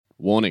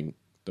Warning,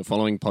 the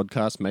following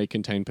podcast may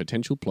contain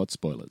potential plot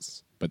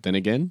spoilers, but then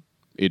again,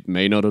 it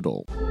may not at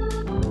all.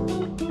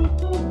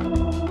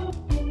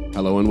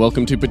 Hello and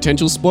welcome to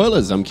Potential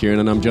Spoilers. I'm Kieran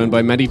and I'm joined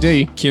by Maddie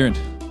D. Kieran,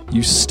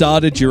 you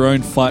started your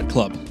own fight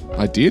club.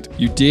 I did?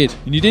 You did,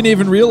 and you didn't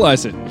even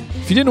realize it.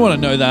 If you didn't want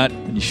to know that,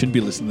 then you shouldn't be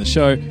listening to the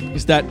show,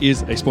 because that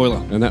is a spoiler.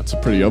 And that's a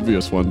pretty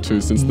obvious one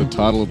too, since the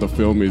title of the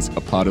film is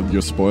a part of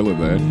your spoiler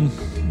there.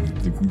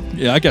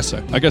 Yeah, I guess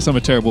so. I guess I'm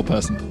a terrible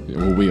person. Yeah,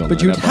 well, we all But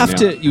know you'd that by have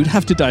now. to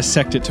have to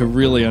dissect it to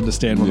really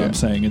understand what I'm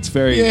saying. It's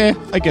very... Yeah,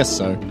 I guess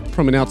so.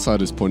 From an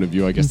outsider's point of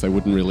view, I guess they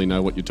wouldn't really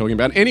know what you're talking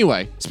about.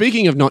 Anyway,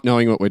 speaking of not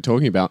knowing what we're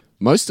talking about,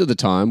 most of the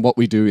time what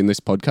we do in this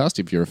podcast,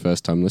 if you're a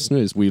first-time listener,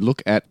 is we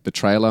look at the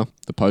trailer,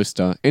 the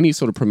poster, any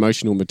sort of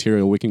promotional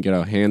material we can get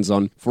our hands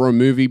on for a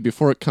movie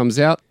before it comes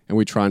out, and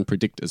we try and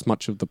predict as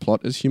much of the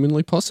plot as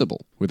humanly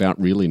possible without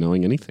really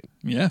knowing anything.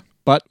 Yeah.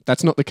 But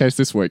that's not the case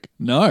this week.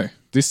 No.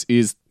 This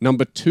is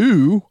number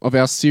 2 of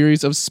our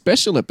series of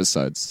special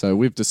episodes. So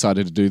we've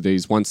decided to do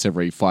these once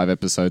every 5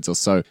 episodes or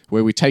so,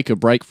 where we take a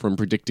break from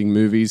predicting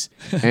movies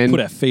and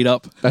Put our feet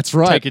up. That's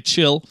right. Take a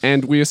chill.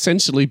 And we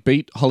essentially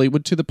beat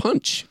Hollywood to the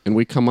punch, and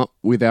we come up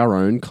with our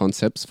own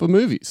concepts for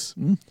movies.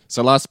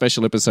 So last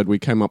special episode, we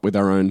came up with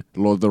our own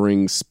Lord of the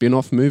Rings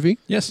spin-off movie.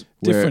 Yes.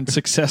 Where- Different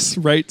success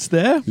rates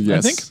there,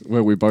 Yes, I think.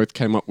 where we both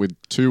came up with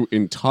 2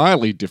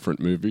 entirely different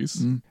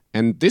movies.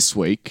 And this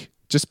week,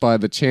 just by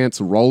the chance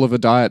roll of a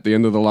die at the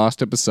end of the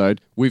last episode,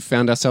 we've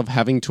found ourselves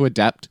having to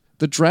adapt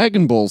the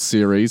Dragon Ball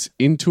series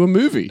into a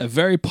movie. A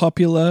very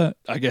popular,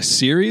 I guess,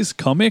 series,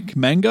 comic,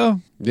 manga,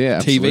 Yeah,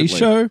 absolutely. TV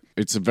show.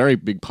 It's a very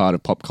big part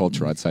of pop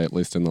culture, I'd say, at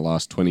least in the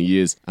last 20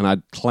 years. And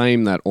I'd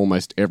claim that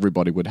almost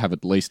everybody would have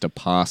at least a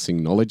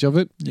passing knowledge of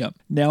it. Yeah.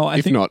 Now, I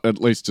If think... not, at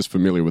least just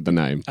familiar with the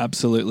name.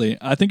 Absolutely.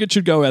 I think it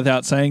should go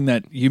without saying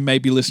that you may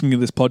be listening to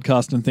this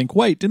podcast and think,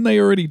 wait, didn't they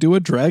already do a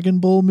Dragon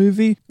Ball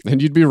movie?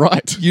 And you'd be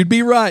right. You'd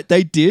be right.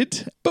 They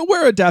did. But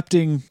we're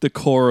adapting the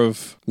core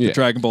of the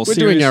Dragon Ball We're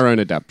series. doing our own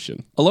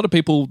adaptation. A lot of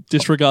people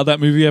disregard that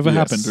movie ever Yes.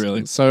 happened,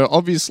 really. So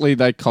obviously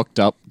they cocked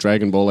up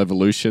Dragon Ball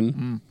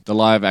Evolution, the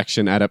live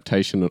action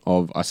adaptation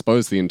of, I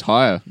suppose, the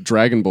entire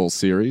Dragon Ball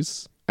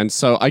series. And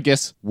so I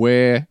guess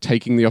we're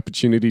taking the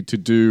opportunity to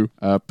do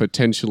a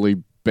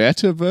potentially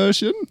better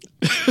version.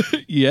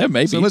 Yeah,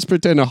 maybe. So let's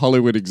pretend a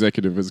Hollywood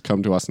executive has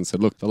come to us and said,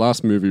 look, the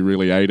last movie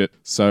really ate it.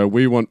 So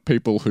we want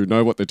people who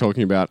know what they're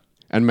talking about,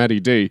 and Maddie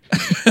D,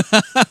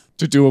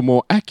 to do a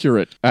more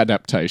accurate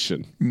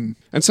adaptation.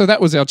 And so that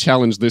was our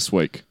challenge this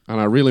week. And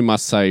I really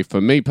must say,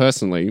 for me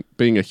personally,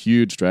 being a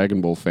huge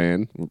Dragon Ball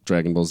fan,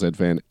 Dragon Ball Z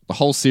fan, the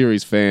whole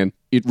series fan,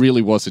 it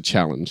really was a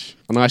challenge.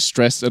 And I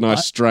stressed and I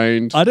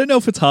strained. I don't know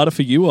if it's harder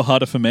for you or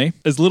harder for me.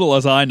 As little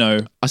as I know.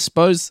 I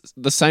suppose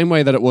the same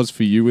way that it was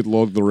for you with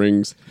Lord of the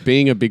Rings,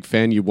 being a big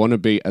fan, you want to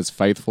be as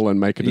faithful and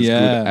make it as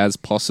good as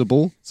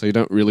possible. So you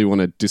don't really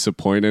want to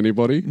disappoint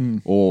anybody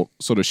or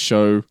sort of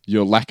show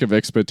your lack of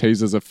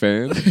expertise as a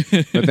fan.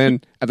 But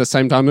then at the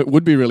same time, it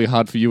would be really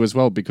hard for you as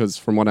well, because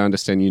from what I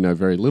understand, you know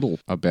very little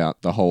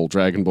about the whole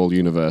Dragon Ball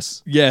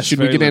universe. Yes, Should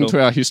we very get little.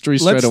 into our history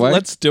straight away?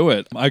 Let's do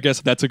it. I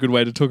guess that's a good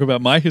way to talk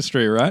about my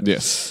history, right?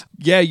 Yes.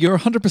 Yeah, you're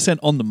 100%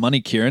 on the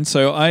money, Kieran.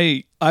 So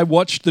I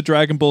watched the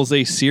Dragon Ball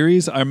Z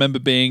series. I remember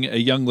being a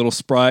young little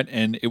sprite,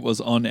 and it was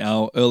on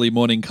our early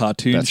morning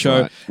cartoon That's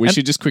show. right. We And-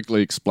 should just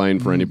quickly explain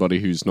for anybody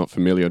who's not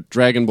familiar.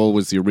 Dragon Ball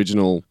was the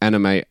original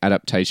anime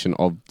adaptation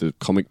of the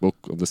comic book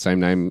of the same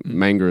name,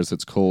 manga as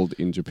it's called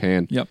in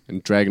Japan. Yep.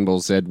 And Dragon Ball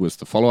Z was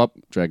the follow-up,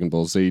 Dragon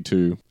Ball Z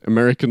to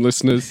American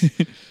listeners.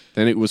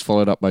 Then it was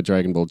followed up by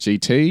Dragon Ball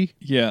GT,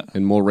 Yeah.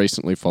 and more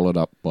recently followed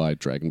up by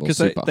Dragon Ball Because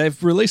Super.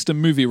 they've released a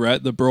movie,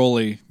 right? The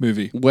Broly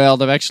movie. Well,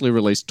 they've actually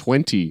released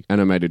 20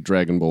 animated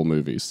Dragon Ball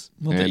movies.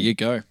 Well, there And you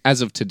go.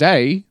 as of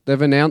today,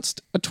 they've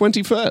announced a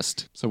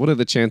 21st. So what are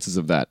the chances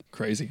of that?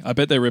 Crazy. I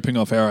bet they're ripping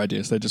off our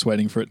ideas. They're just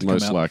waiting for it to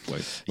Most come out.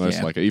 likely. Most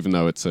Yeah. likely. Even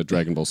though it's a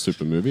Dragon Ball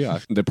Super movie,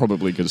 they're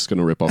probably just going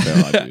to rip off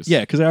our ideas.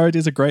 Yeah, because our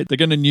ideas are great. They're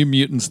going to New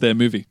Mutants their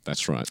movie.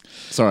 That's right.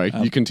 Sorry,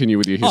 you continue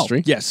with your history.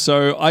 Oh, yes.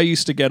 So I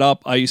used to get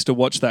up. I used to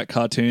watch those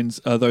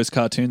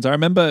cartoons. I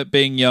remember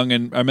being young,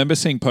 and I remember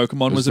seeing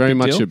Pokemon It was was a very big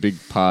much deal. a big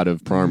part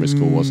of primary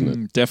school, wasn't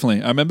it?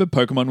 Definitely. I remember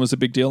Pokemon was a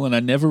big deal, and I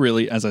never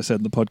really, as I said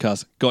in the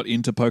podcast, got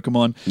into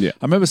Pokemon. Yeah.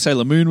 I remember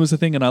Sailor Moon was a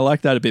thing, and I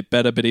liked that a bit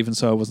better, but even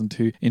so, I wasn't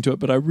too into it.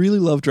 But I really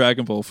loved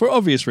Dragon Ball for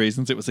obvious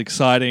reasons. It was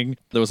exciting.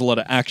 There was a lot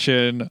of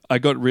action. I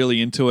got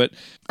really into it.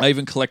 I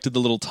even collected the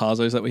little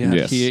Tazos that we have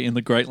Yes. here in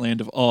the Great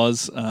Land of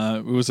Oz.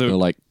 It was a They're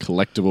like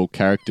collectible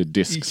character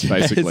discs,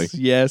 basically.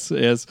 Yes.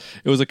 It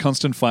was a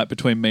constant fight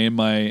between me and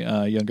my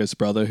youngest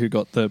brother, who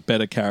got the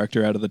better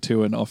character out of the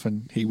two, and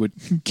often he would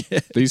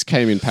get... These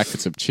came in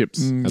packets of chips,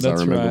 as I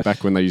that's remember, right.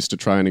 back when they used to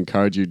try and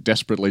encourage you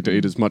desperately to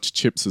eat as much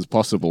chips as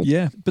possible.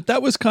 Yeah, but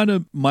that was kind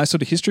of my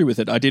sort of history with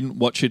it. I didn't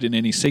watch it in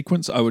any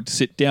sequence. I would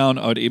sit down,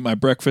 I would eat my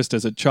breakfast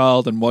as a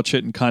child and watch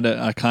it, and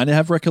I kind of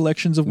have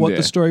recollections of what Yeah.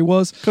 the story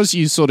was. Because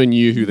you sort of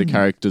knew who the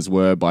characters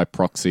were by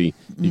proxy.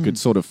 You could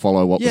sort of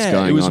follow what was Yeah,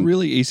 going it was on.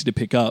 really easy to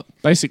pick up.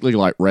 Basically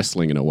like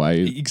wrestling in a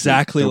way.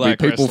 Exactly There'll like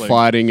be people wrestling.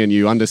 fighting and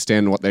you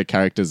understand what their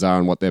characters are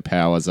and what their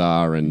powers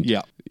are. And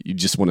Yeah. you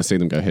just want to see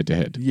them go head to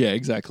head. Yeah,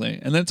 exactly.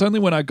 And then it's only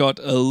when I got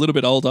a little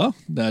bit older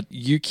that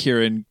you,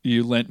 Kieran,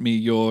 you lent me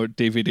your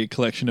DVD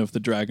collection of the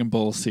Dragon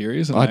Ball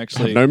series. And I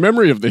have no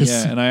memory of this.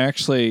 Yeah, and I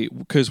actually,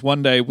 because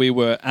one day we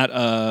were at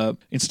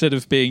instead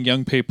of being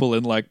young people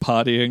and like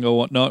partying or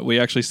whatnot, we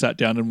actually sat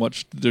down and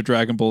watched the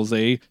Dragon Ball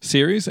Z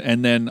series.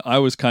 And then I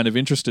was kind of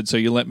interested, so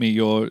you lent me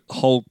your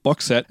whole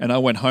box set, and I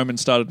went home and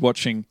started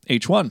watching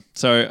each one.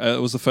 So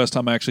it was the first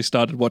time I actually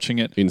started watching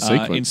it in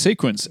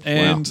sequence.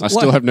 And wow. I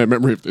still have no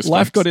memory of this.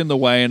 Life got in the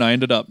way, and I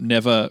ended up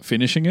never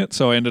finishing it.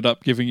 So I ended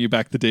up giving you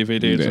back the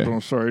DVD. And said, oh,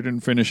 sorry, I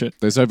didn't finish it.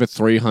 There's over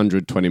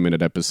 300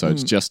 20-minute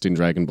episodes just in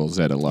Dragon Ball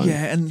Z alone.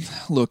 Yeah, and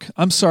look,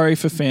 I'm sorry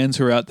for fans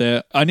who are out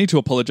there. I need to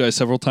apologize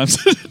several times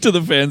to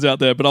the fans out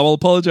there, but I will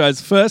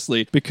apologize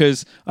firstly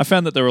because I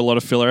found that there were a lot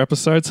of filler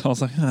episodes. I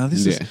was like,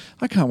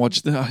 I can't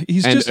watch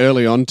that.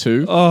 Early on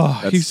too.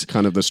 That's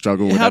kind of the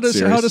struggle with that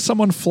series. How does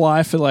someone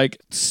fly for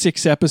like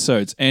 6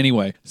 episodes?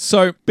 Anyway,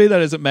 so be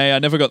that as it may, I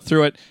never got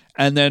through it.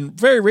 And then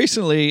very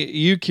recently,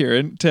 you,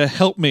 Kieran, to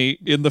help me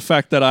in the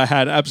fact that I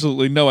had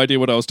absolutely no idea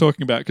what I was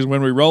talking about, because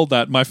when we rolled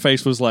that, my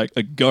face was like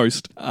a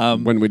ghost.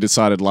 When we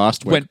decided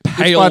last week. Went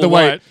pale. Which, by the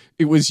way, white.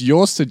 It was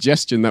your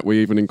suggestion that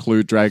we even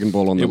include Dragon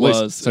Ball on the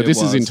list. So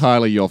this is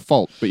entirely your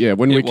fault. But yeah,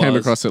 when we came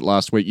across it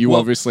last week, you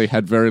obviously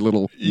had very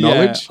little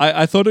knowledge.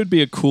 I thought it'd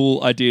be a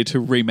cool idea to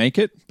remake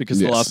it because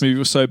the last movie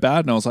was so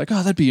bad. And I was like, oh,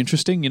 that'd be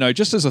interesting,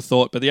 just as a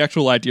thought. But the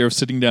actual idea of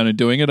sitting down and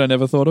doing it, I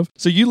never thought of.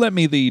 So you lent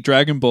me the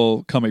Dragon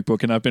Ball comic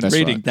book, and I've been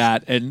reading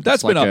that. And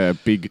that's been a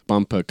big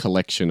bumper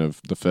collection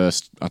of the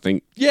first, I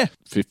think,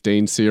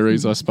 15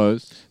 series, I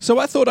suppose. So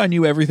I thought I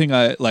knew everything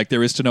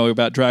there is to know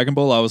about Dragon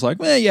Ball. I was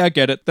like, I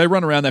get it. They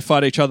run around, they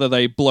fight each other,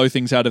 they blow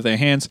things out of their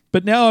hands.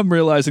 But now I'm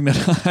realizing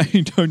that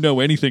I don't know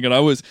anything. And it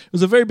was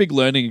a very big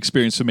learning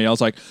experience for me. I was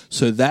like,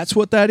 so that's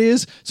what that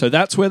is? So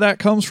that's where that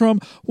comes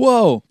from?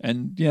 Whoa.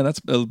 And yeah,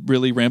 that's a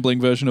really rambling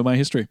version of my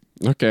history.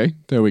 Okay,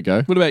 there we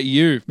go. What about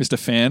you, Mr.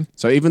 Fan?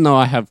 So even though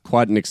I have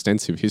quite an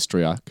extensive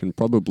history, I can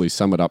probably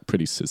sum it up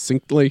pretty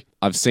succinctly.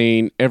 I've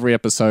seen every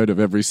episode of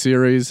every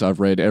series. I've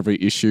read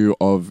every issue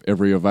of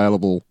every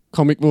available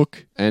comic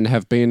book and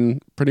have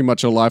been pretty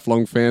much a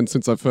lifelong fan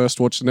since I first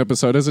watched an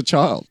episode as a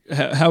child.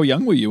 How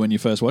young were you when you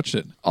first watched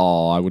it?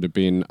 Oh, I would have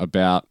been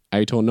about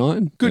 8 or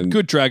 9.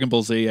 Good Dragon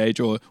Ball Z age,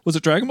 or was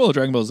it Dragon Ball or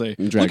Dragon Ball Z?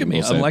 Look at me,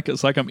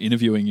 it's like I'm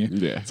interviewing you.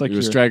 Yeah, it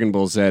was Dragon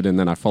Ball Z, and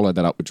then I followed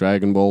that up with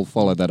Dragon Ball,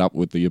 followed that up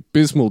with the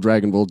abysmal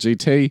Dragon Ball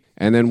GT,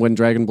 and then when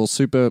Dragon Ball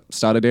Super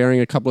started airing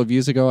a couple of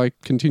years ago, I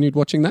continued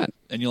watching that.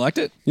 And you liked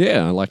it?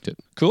 Yeah, I liked it.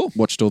 Cool.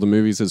 Watched all the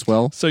movies as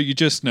well. So you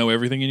just know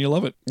everything and you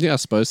love it? Yeah, I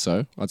suppose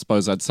so. I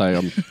suppose I'd say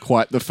I'm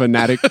quite the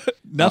fanatic.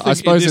 Nothing I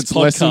suppose in this it's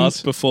podcast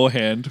lessened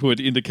beforehand would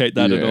indicate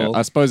that at all.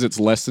 I suppose it's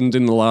lessened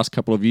in the last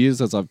couple of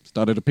years as I've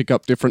started to pick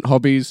up different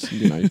hobbies,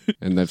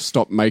 and they've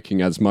stopped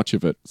making as much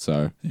of it.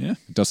 So it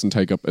doesn't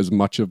take up as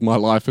much of my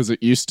life as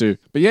it used to.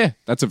 But yeah,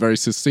 that's a very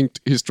succinct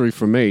history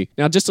from me.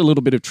 Now, just a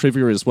little bit of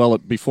trivia as well.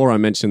 Before I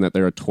mentioned that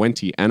there are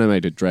 20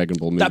 animated Dragon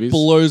Ball movies. That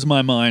blows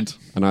my mind.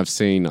 And I've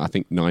seen, I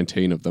think,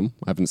 19 of them.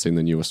 I haven't seen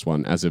the newest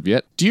one as of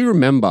yet. Do you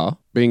remember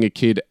being a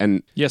kid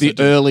and the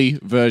early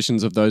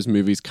versions of those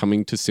movies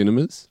coming to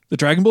cinemas? The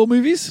Dragon Ball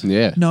movies?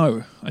 Yeah.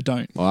 No, I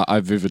don't. Well, I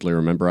vividly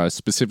remember. I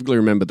specifically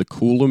remember the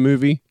Cooler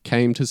movie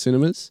came to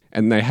cinemas,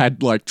 and they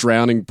had like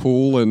Drowning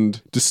Pool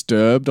and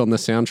Disturbed on the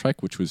soundtrack,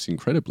 which was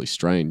incredibly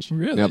strange.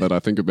 Really? Now that I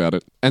think about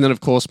it. And then,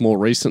 of course, more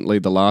recently,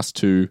 the last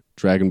 2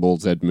 Dragon Ball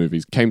Z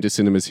movies came to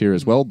cinemas here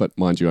as well, but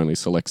mind you, only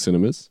select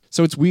cinemas.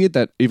 So it's weird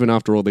that even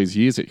after all these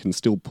years, it can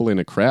still pull in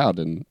a crowd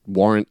and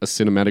warrant a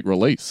cinematic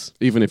release,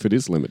 even if it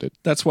is limited.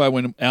 That's why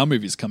when our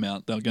movies come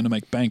out, they're going to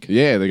make bank.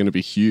 Yeah, they're going to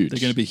be huge. They're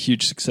going to be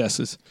huge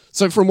successes.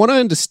 So from what I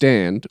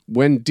understand,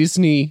 when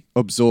Disney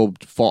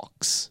absorbed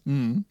Fox,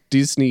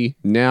 Disney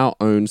now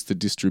owns the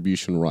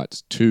distribution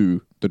rights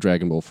to the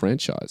Dragon Ball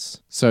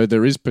franchise. So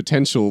there is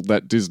potential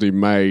that Disney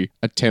may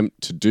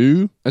attempt to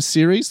do a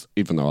series,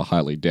 even though I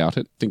highly doubt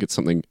it. I think it's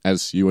something,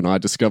 as you and I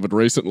discovered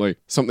recently,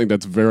 something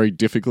that's very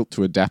difficult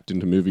to adapt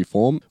into movie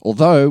form.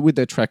 Although, with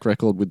their track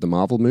record with the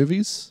Marvel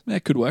movies,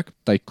 that could work.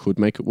 They could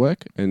make it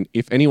work. And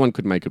if anyone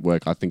could make it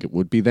work, I think it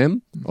would be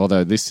them.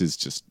 Although this is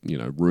just,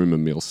 rumor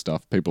mill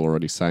stuff. People are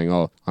already saying,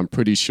 oh, I'm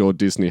pretty sure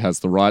Disney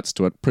has the rights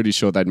to it. Pretty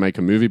sure they'd make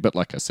a movie. But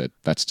like I said,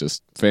 that's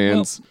just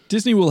fans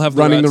Disney will have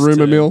running the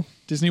rumor mill.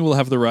 Disney will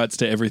have the rights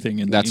to everything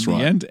in the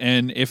end,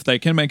 and if they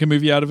can make a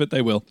movie out of it,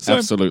 they will. So,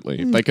 absolutely.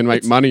 If they can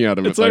make money out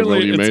of it, they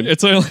will, you mean?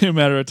 It's only a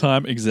matter of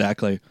time.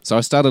 Exactly. So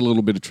I started a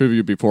little bit of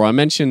trivia before. I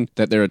mentioned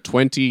that there are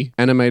 20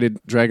 animated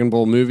Dragon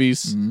Ball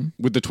movies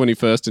with the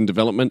 21st in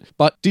development.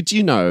 But did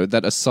you know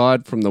that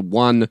aside from the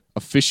one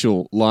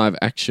official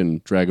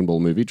live-action Dragon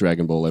Ball movie,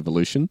 Dragon Ball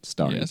Evolution,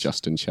 starring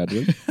Justin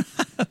Chadwick...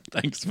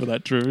 Thanks for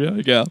that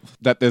trivia. Yeah.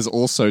 That there's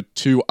also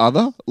 2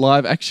 other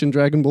live-action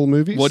Dragon Ball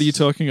movies? What are you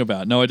talking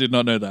about? No, I did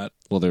not know that.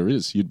 Well, there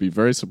is. You'd be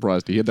very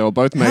surprised to hear. They were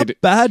both made... How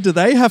bad do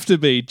they have to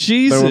be?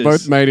 Jesus. They were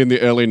both made in the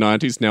early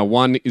 90s. Now,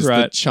 one is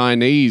the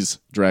Chinese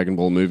Dragon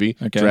Ball movie,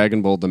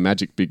 Dragon Ball The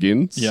Magic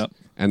Begins. Yep.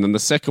 And then the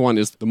second one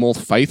is the more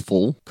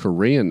faithful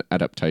Korean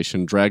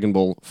adaptation, Dragon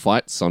Ball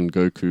Fight Son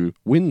Goku,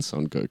 Win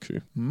Son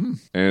Goku.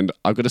 And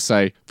I've got to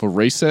say, for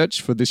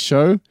research for this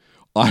show,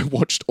 I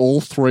watched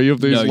all three of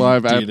these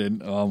live you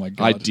didn't. Oh my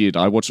God. I did.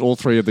 I watched all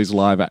three of these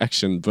live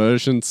action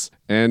versions.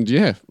 And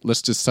yeah,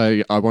 let's just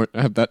say I won't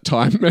have that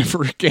time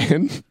ever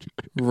again.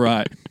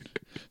 Right.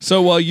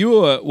 So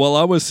while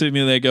I was sitting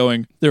there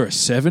going, there are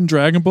 7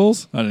 Dragon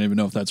Balls? I don't even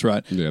know if that's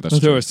right. Yeah, that's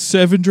There true. are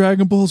 7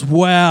 Dragon Balls?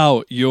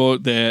 Wow. You're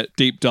there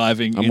deep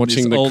diving I'm in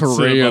watching this the old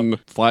Korean cinema.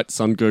 Fight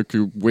Son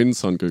Goku, Win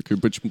Son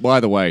Goku, which, by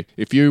the way,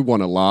 if you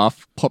want to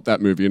laugh, pop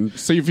that movie and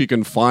see if you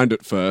can find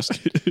it first.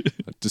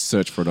 Just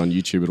search for it on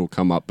YouTube, it'll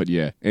come up. But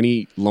yeah,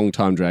 any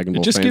long-time Dragon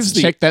Ball just fans, gives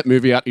the- check that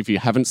movie out if you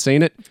haven't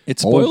seen it. It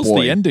spoils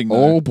boy. the ending,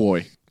 though. Oh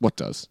boy. What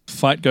does?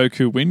 Fight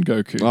Goku, win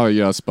Goku. Oh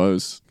yeah, I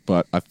suppose.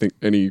 But I think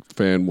any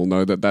fan will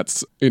know that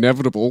that's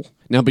inevitable.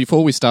 Now,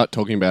 before we start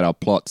talking about our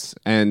plots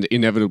and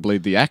inevitably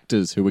the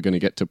actors who are going to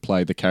get to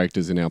play the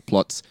characters in our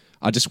plots,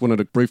 I just wanted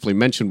to briefly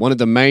mention one of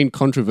the main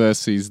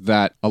controversies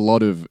that a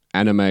lot of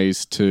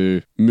animes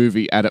to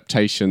movie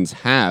adaptations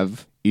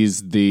have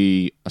is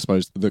the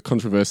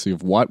controversy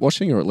of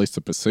whitewashing, or at least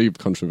the perceived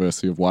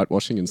controversy of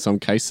whitewashing in some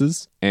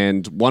cases.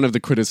 And one of the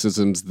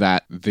criticisms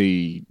that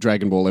the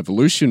Dragon Ball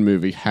Evolution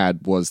movie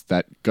had was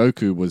that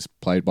Goku was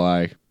played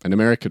by an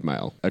American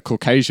male, a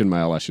Caucasian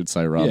male, I should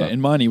say, rather. Yeah, in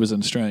mine he was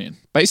an Australian.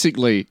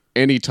 Basically,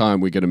 anytime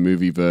we get a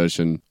movie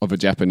version of a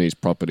Japanese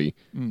property,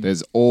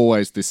 there's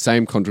always this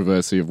same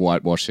controversy of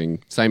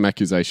whitewashing, same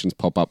accusations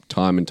pop up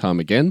time and time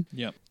again.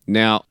 Yep.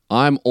 Now,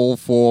 I'm all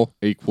for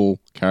equal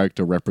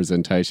character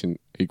representation,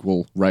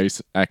 equal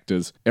race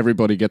actors.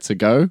 Everybody gets a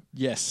go.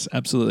 Yes,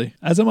 absolutely.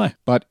 As am I.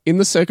 But in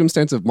the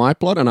circumstance of my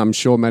plot, and I'm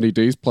sure Matty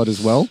D's plot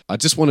as well, I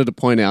just wanted to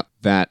point out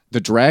that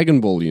the Dragon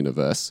Ball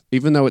universe,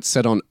 even though it's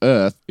set on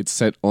Earth, it's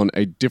set on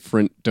a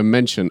different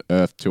dimension,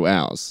 Earth to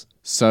ours.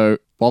 So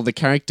while the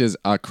characters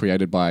are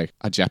created by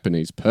a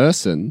Japanese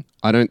person,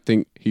 I don't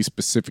think he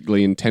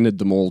specifically intended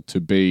them all to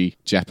be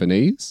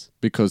Japanese,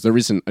 because there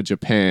isn't a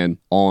Japan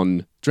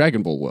on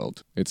Dragon Ball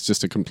world. It's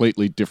just a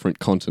completely different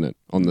continent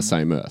on the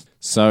same Earth.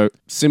 So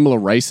similar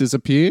races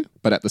appear,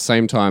 but at the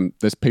same time,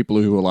 there's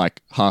people who are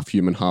like half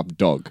human, half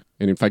dog.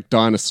 And in fact,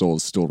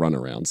 dinosaurs still run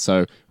around.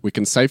 So we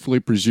can safely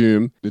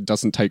presume it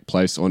doesn't take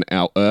place on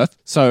our Earth.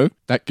 So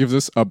that gives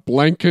us a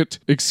blanket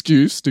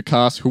excuse to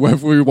cast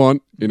whoever we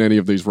want in any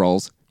of these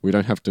roles. We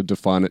don't have to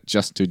define it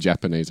just to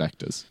Japanese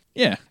actors.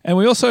 Yeah, and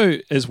we also,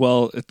 as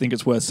well, I think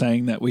it's worth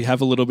saying that we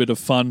have a little bit of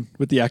fun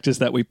with the actors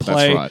that we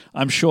play. That's right.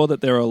 I'm sure that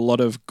there are a lot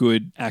of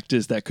good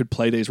actors that could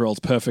play these roles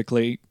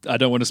perfectly. I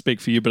don't want to speak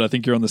for you, but I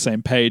think you're on the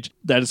same page,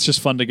 that it's just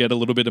fun to get a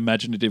little bit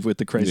imaginative with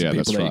the crazy Yeah, people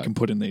that's that you right. can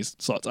put in these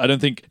slots. I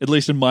don't think, at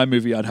least in my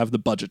movie, I'd have the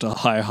budget to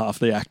hire half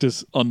the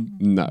actors on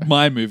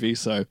my movie,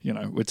 so,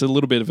 it's a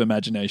little bit of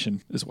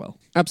imagination as well.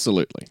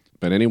 Absolutely.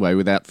 But anyway,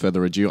 without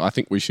further ado, I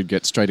think we should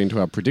get straight into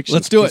our predictions.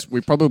 Let's do it. 'cause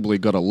we probably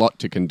got a lot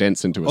to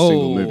condense into a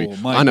single movie.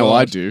 My I know God.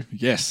 I do.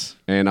 Yes.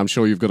 And I'm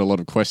sure you've got a lot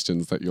of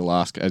questions that you'll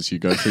ask as you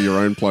go through your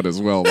own plot as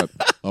well that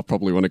I'll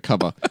probably want to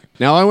cover.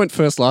 Now, I went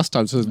first last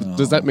time, so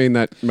does that mean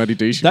that Matty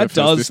D should go That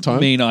first this does time?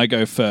 mean I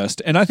go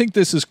first. And I think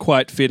this is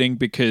quite fitting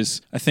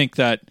because I think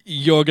that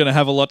you're going to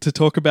have a lot to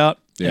talk about.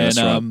 Yeah, and, that's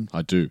right.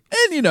 I do.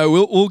 And,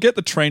 we'll get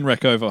the train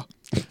wreck over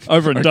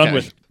and done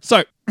with.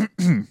 So,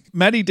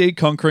 Matty D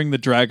conquering the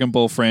Dragon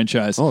Ball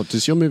franchise. Oh,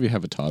 does your movie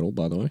have a title,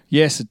 by the way?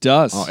 Yes, it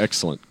does. Oh,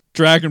 excellent.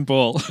 Dragon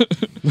Ball.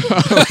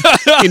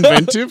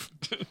 Inventive?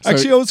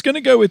 Actually, I was going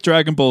to go with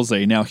Dragon Ball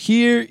Z. Now,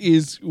 here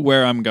is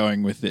where I'm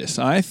going with this.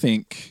 I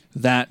think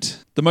that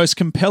the most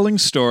compelling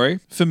story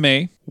for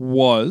me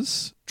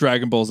was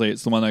Dragon Ball Z.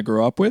 It's the one I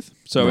grew up with.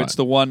 So Right. it's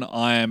the one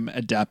I am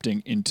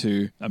adapting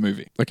into a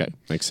movie. Okay,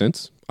 makes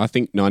sense. I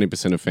think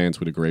 90% of fans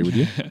would agree with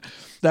you.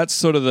 That's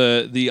sort of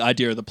the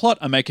idea of the plot.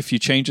 I make a few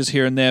changes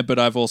here and there, but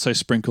I've also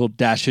sprinkled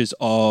dashes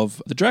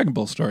of the Dragon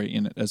Ball story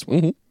in it as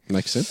well.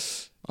 Makes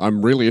sense.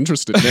 I'm really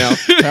interested now.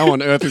 How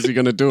on earth is he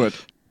going to do it?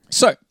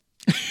 So,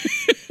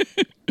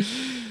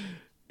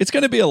 it's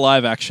going to be a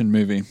live action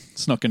movie.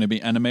 It's not going to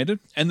be animated.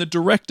 And the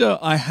director,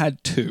 I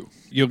had 2.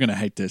 You're going to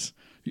hate this.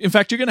 In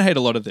fact, you're going to hate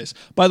a lot of this.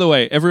 By the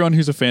way, everyone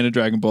who's a fan of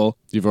Dragon Ball,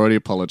 You've already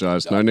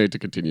apologized. No need to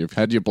continue. You've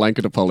had your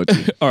blanket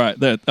apology. all right,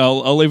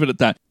 I'll leave it at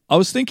that. I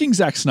was thinking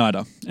Zack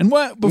Snyder. And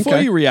before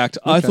Okay. you react,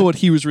 I thought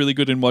he was really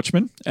good in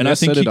Watchmen. And I Yes,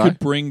 think so he did could I.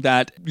 bring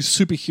that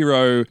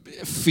superhero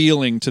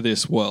feeling to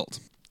this world.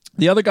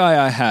 The other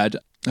guy I have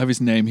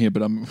his name here,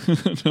 but I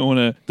don't want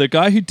to. The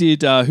guy who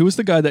did, who was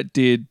the guy that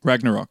did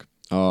Ragnarok?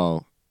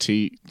 Oh,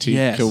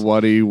 Yes.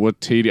 Kawati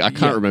Watiti. I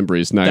can't remember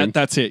his name.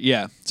 That's it,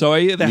 yeah. So I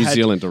either New had,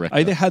 Zealand director. I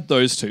either had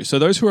those two. So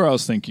those who I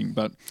was thinking,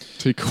 but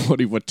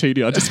Kawati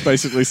Watiti. I just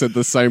basically said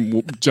the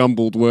same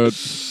jumbled word,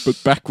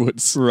 but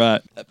backwards.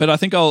 right. But I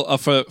think I'll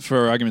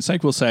for argument's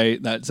sake, we'll say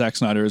that Zack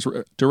Snyder is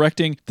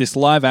directing this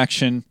live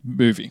action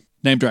movie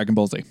named Dragon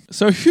Ball Z.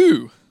 So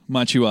who,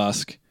 might you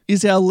ask,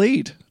 is our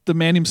lead? The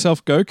man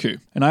himself, Goku.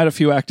 And I had a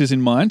few actors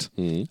in mind.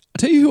 I'll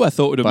tell you who I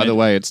thought would have By made the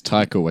way, it's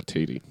Taika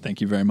Waititi. Thank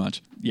you very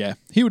much. Yeah,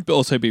 he would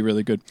also be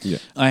really good. Yeah.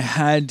 I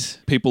had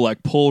people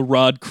like Paul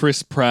Rudd,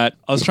 Chris Pratt.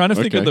 I was trying to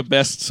think of Okay. the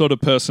best sort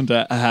of person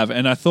to have,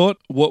 and I thought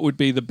what would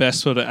be the best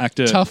sort of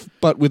actor. Tough,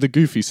 but with a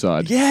goofy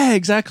side. Yeah,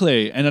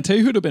 exactly. And I'll tell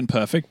you who would have been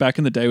perfect back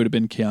in the day would have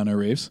been Keanu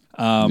Reeves.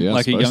 I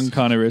Like a suppose. young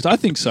Keanu Reeves. I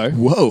think so.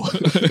 Whoa.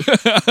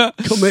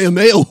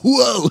 Kamehameha.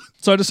 Whoa.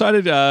 So I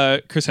decided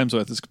Chris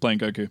Hemsworth is playing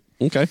Goku.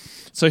 Okay.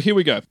 So here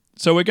we go.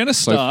 So we're going to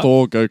So start.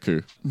 for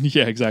Goku.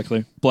 Yeah,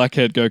 exactly.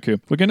 Black-haired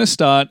Goku. We're going to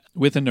start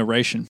with a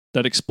narration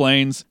that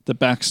explains the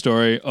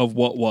backstory of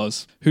what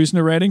was. Who's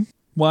narrating?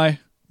 Why,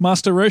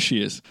 Master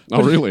Roshi is.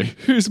 Oh, really?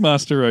 Who's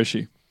Master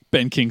Roshi?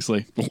 Ben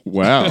Kingsley.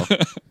 Wow.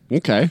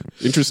 Okay.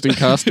 Interesting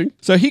casting.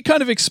 So he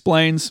kind of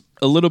explains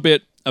a little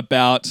bit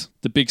about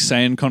the big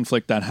Saiyan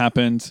conflict that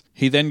happened.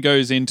 He then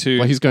goes into...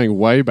 Well, he's going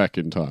way back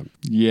in time.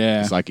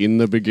 yeah. It's like in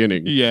the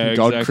beginning. Yeah,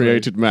 God exactly.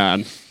 created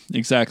man.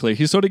 Exactly.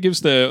 He sort of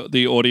gives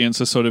the audience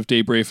a sort of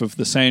debrief of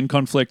the Saiyan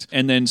conflict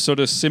and then sort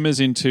of simmers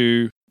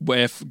into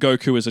where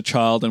Goku is a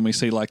child and we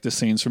see like the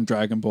scenes from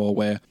Dragon Ball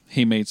where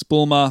he meets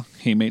Bulma,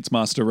 he meets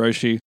Master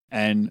Roshi,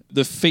 and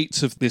the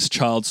feats of this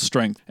child's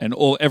strength and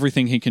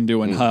everything he can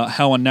do and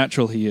how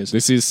unnatural he is.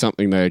 This is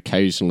something they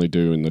occasionally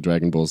do in the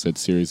Dragon Ball Z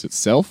series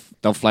itself.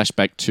 They'll flash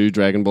back to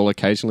Dragon Ball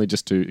occasionally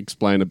just to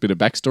explain a bit of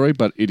backstory,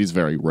 but it is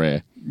very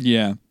rare.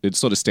 Yeah. It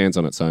sort of stands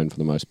on its own for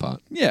the most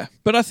part. Yeah,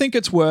 but I think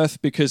it's worth,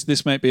 because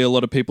this might be a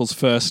lot of people's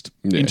first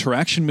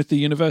interaction with the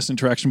universe,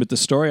 interaction with the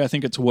story. I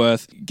think it's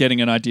worth getting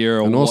an idea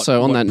of And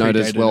also, on what that note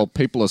as predated well, it.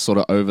 people are sort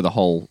of over the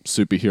whole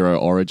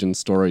superhero origin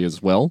story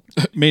as well.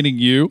 Meaning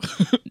you.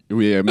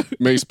 Yeah,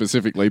 me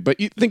specifically. But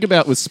you think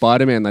about with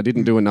Spider-Man, they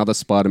didn't do another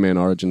Spider-Man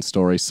origin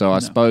story. So I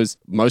suppose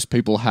most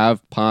people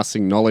have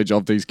passing knowledge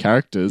of these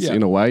characters Yeah.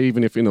 in a way,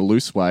 even if in a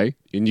loose way.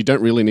 And you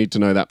don't really need to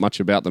know that much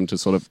about them to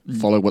sort of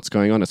follow what's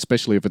going on,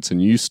 especially if it's a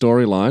new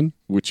storyline,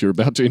 which you're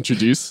about to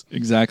introduce.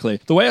 Exactly.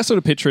 The way I sort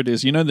of picture it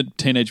is, you know, the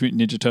Teenage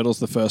Mutant Ninja Turtles,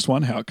 the first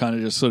one, how it kind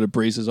of just sort of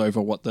breezes over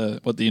what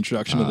the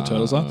introduction of the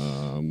turtles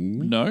are.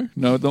 No,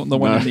 the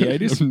one in the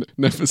 80s. I've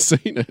never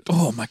seen it.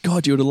 Oh my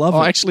god, you would have loved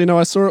Oh, it. actually, no,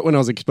 I saw it when I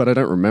was a kid, but I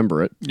don't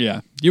remember it.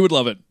 Yeah, you would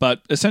love it.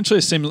 But essentially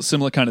a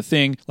similar kind of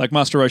thing. Like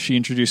Master Roshi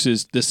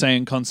introduces the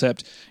Saiyan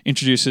concept,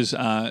 introduces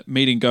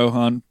meeting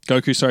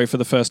Goku, for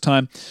the first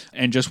time,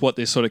 and just what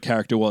this sort of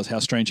character was, how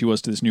strange he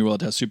was to this new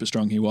world, how super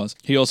strong he was.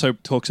 He also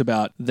talks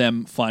about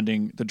them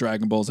finding the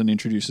Dragon Balls and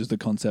introduces the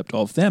concept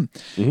of them.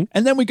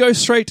 And then we go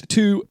straight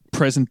to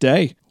present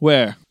day,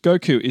 where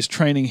Goku is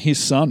training his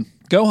son,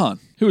 Gohan,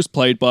 who is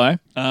played by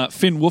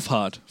Finn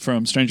Wolfhard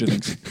from Stranger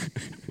Things.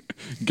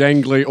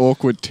 Gangly,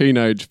 awkward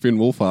teenage Finn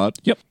Wolfhard.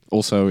 Yep.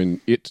 Also in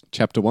It,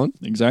 Chapter 1.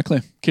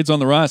 Exactly. Kids on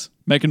the rise,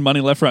 making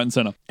money left, right, and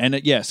center. And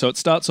so it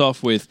starts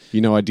off with You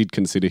know, I did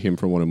consider him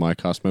for one of my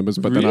cast members,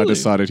 but then I Really?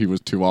 decided he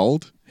was too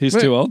old. he's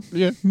too old.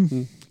 Yeah.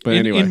 But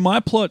anyway. In my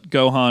plot,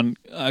 Gohan,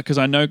 because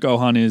I know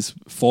Gohan is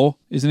 4,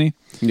 isn't he?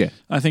 Yeah.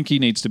 I think he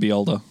needs to be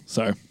older.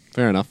 So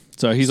Fair enough.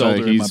 he's older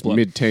in my He's plot.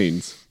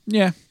 mid-teens.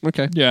 Yeah.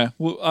 Okay. Yeah.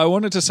 Well, I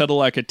wanted to settle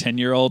like a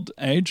 10-year-old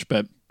age,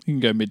 but you can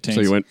go mid-teens.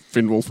 So you went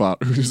Finn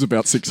Wolfhard, who's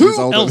about 6 years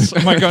older. Who else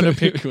am I going to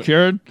pick,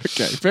 Kieran?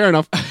 Okay, fair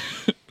enough.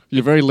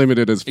 You're very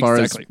limited as far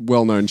Exactly. as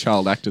well-known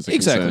child actors are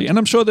Exactly. concerned. And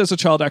I'm sure there's a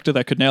child actor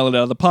that could nail it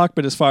out of the park,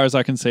 but as far as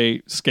I can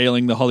see,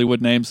 scaling the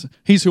Hollywood names,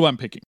 he's who I'm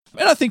picking.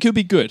 And I think he'll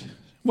be good.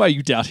 Why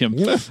you doubt him?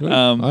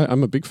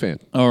 I'm a big fan.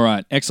 All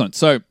right, excellent.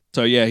 So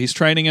yeah, he's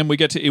training him. We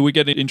get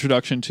an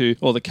introduction to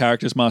all the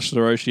characters, Master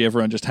Roshi,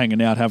 everyone just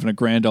hanging out, having a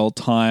grand old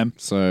time.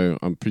 So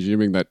I'm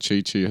presuming that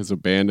Chi-Chi has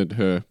abandoned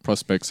her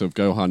prospects of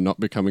Gohan not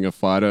becoming a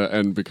fighter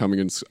and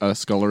becoming a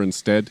scholar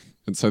instead.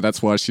 And so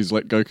that's why she's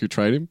let Goku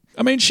train him.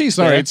 I mean, she's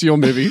Sorry, there. it's your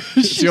movie.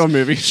 It's your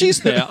movie. She's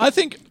there. I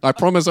think I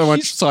promise I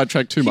won't He's-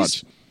 sidetrack too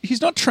much.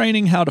 he's not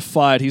training how to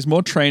fight. He's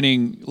more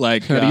training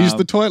like How to use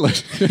the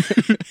toilet.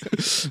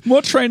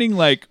 more training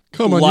like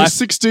Come on, you're life.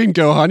 16,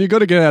 Gohan. You got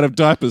to get out of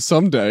diapers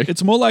someday.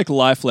 It's more like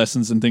life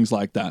lessons and things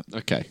like that.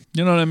 Okay.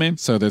 You know what I mean?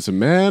 So there's a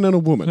man and a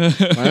woman.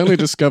 I only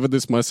discovered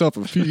this myself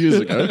a few years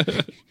ago.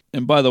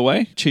 And by the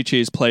way, Chi-Chi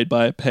is played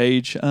by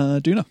Paige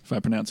Duna, if I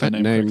pronounce her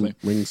That name name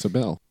correctly. rings a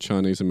bell.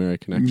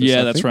 Chinese-American actress,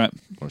 Yeah, I that's think. right.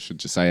 Or I should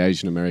just say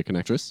Asian-American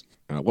actress.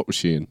 What was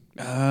she in?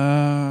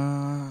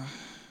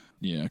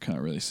 Yeah, I can't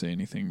really see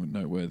anything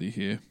noteworthy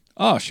here.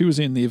 Oh, she was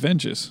in The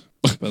Avengers.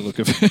 By the look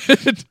of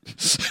it.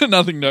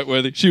 Nothing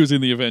noteworthy. She was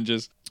in The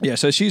Avengers. Yeah,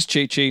 so she's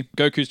Chi-Chi.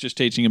 Goku's just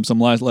teaching him some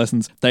life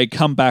lessons. They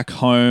come back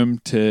home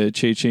to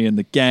Chi-Chi and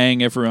the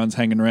gang. Everyone's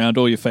hanging around.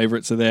 All your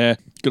favorites are there.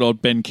 Good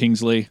old Ben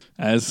Kingsley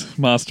as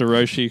Master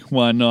Roshi.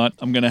 Why not?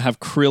 I'm going to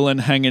have Krillin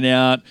hanging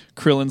out.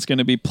 Krillin's going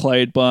to be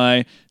played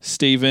by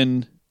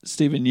Stephen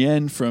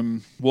Yen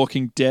from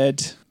Walking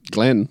Dead.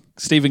 Glenn.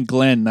 Stephen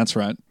Glenn, that's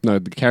right. No,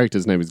 the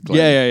character's name is Glenn.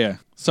 Yeah.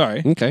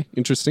 Sorry. Okay,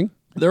 interesting.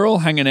 They're all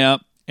hanging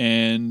out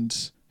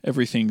and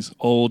everything's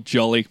all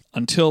jolly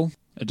until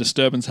a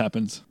disturbance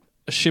happens.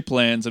 A ship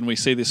lands and we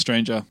see this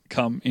stranger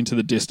come into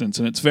the distance,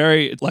 and it's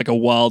very like a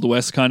Wild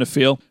West kind of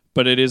feel,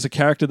 but it is a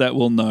character that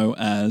we'll know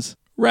as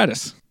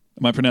Raditz.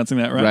 Am I pronouncing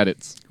that right?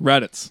 Raditz.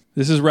 Raditz.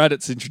 This is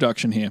Raditz's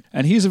introduction here.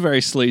 And he's a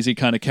very sleazy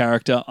kind of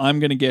character. I'm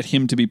going to get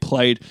him to be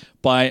played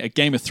by a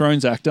Game of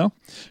Thrones actor,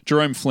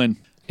 Jerome Flynn.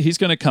 He's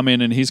going to come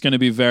in and he's going to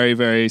be very,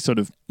 very sort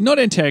of, not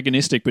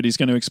antagonistic, but he's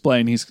going to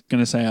explain. He's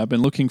going to say, I've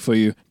been looking for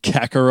you,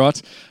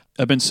 Kakarot.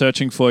 I've been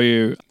searching for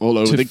you all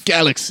over the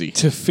galaxy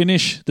to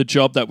finish the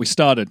job that we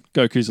started.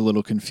 Goku's a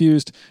little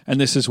confused, and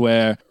this is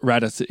where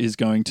Raditz is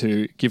going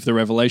to give the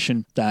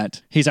revelation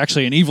that he's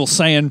actually an evil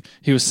Saiyan.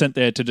 He was sent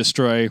there to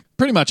destroy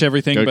pretty much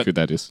everything. Goku,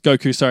 that is.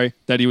 Goku, sorry,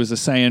 that he was a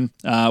Saiyan,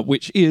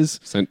 which is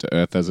sent to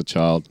Earth as a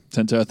child.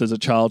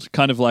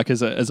 Kind of like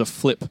as a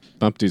flip.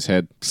 Bumped his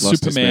head,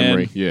 lost his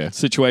memory. Yeah.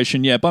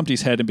 Situation. Yeah, bumped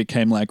his head and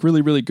became like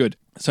really, really good.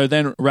 So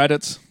then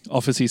Raditz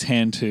offers his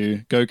hand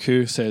to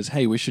Goku, says,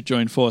 hey, we should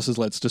join forces.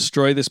 Let's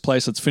destroy this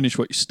place. Let's finish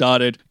what you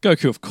started.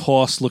 Goku, of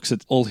course, looks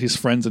at all his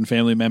friends and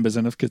family members,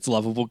 and if it's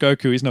lovable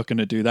Goku, he's not going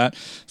to do that.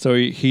 So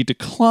he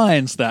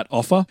declines that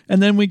offer.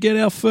 And then we get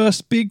our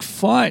first big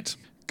fight.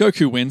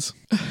 Goku wins.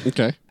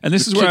 Okay. And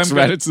this is where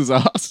Raditz's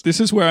ass. This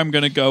is where I'm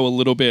going to go a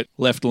little bit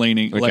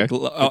left-leaning. Okay.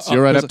 It's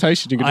your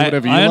adaptation. You can do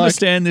whatever you like. I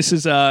understand this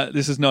is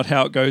not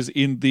how it goes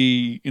in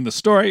the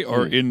story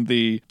or in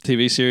the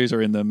TV series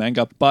or in the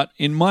manga, but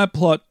in my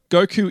plot,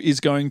 Goku is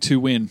going to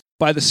win.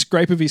 By the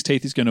scrape of his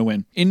teeth, he's going to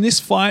win. In this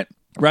fight,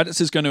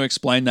 Raditz is going to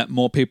explain that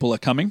more people are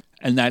coming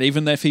and that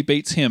even if he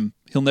beats him,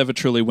 he'll never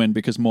truly win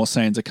because more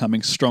Saiyans are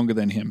coming stronger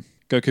than him.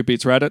 Goku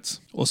beats Raditz,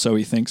 or so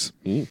he thinks.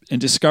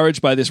 And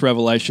discouraged by this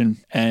revelation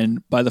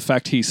and by the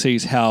fact he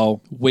sees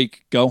how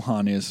weak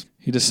Gohan is,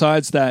 he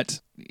decides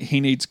that he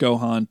needs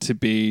Gohan to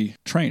be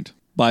trained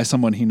by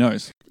someone he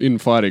knows. In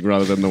fighting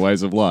rather than the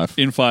ways of life.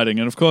 In fighting.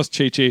 And of course,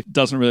 Chi-Chi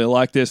doesn't really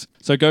like this.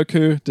 So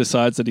Goku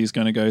decides that he's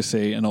going to go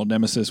see an old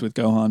nemesis with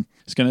Gohan.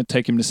 He's going to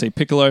take him to see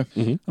Piccolo.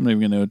 I'm not even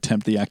going to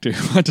attempt the actor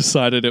who I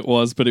decided it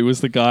was, but it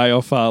was the guy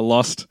off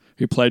Lost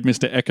who played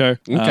Mr. Echo.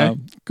 Okay.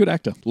 Good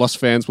actor. Lost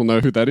fans will know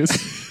who that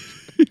is.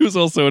 He was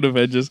also in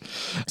Avengers.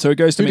 So he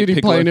goes to meet Who did he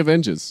Piccolo. play in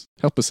Avengers?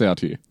 Help us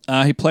out here.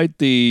 He played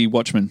the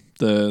Watchman,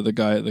 the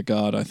guy at the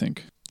guard, I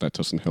think. That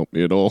doesn't help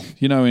me at all.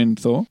 You know, in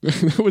Thor?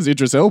 That was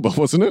Idris Elba,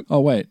 wasn't it? Oh,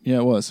 wait. Yeah,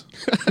 it was.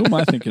 Who am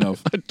I thinking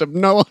of? I have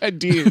no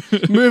idea.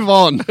 Move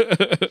on.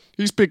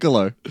 He's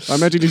Piccolo. I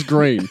imagine he's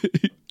green.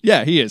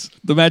 Yeah, he is.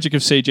 The magic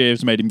of CG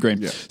has made him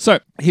green. Yeah. So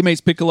he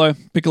meets Piccolo.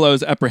 Piccolo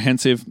is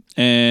apprehensive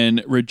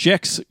and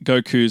rejects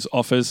Goku's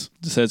offers.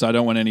 Says, I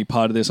don't want any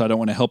part of this. I don't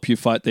want to help you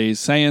fight these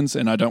Saiyans,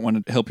 and I don't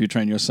want to help you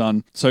train your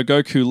son. So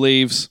Goku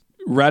leaves.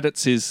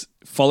 Raditz is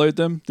followed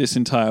them this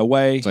entire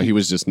way. So he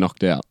was just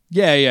knocked out.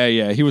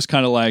 Yeah. He was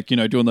kind of like,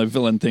 doing the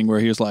villain thing where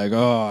he was like,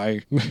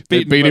 I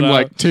beat him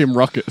like Team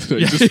Rocket.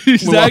 Yeah, just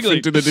exactly.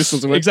 Into the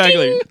distance and went,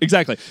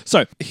 Exactly.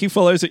 So he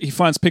follows it. He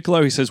finds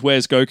Piccolo. He says,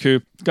 where's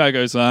Goku? The guy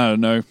goes, I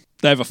don't know.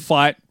 They have a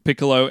fight,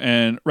 Piccolo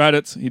and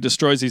Raditz. He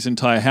destroys his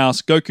entire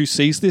house. Goku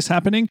sees this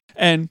happening,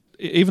 and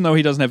even though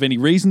he doesn't have any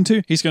reason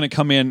to, he's going to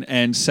come in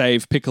and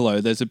save Piccolo.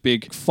 There's a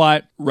big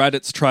fight.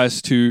 Raditz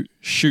tries to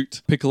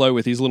shoot Piccolo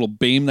with his little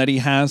beam that he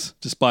has,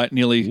 despite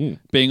nearly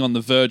being on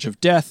the verge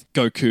of death.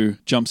 Goku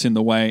jumps in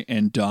the way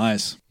and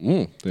dies.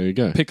 There you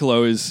go.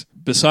 Piccolo is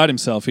beside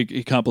himself.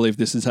 He can't believe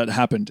this has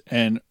happened.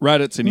 And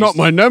Raditz... Not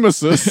my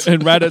nemesis.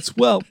 And Raditz,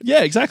 well,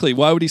 yeah, exactly.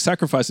 Why would he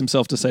sacrifice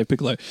himself to save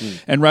Piccolo?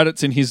 And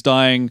Raditz, in his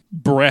dying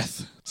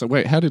breath... So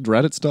wait, how did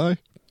Raditz die?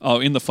 Oh,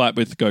 in the fight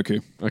with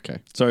Goku. Okay.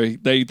 So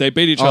they beat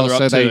each other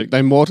up. So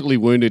they mortally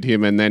wounded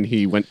him, and then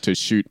he went to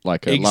shoot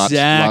like a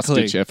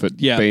last-ditch effort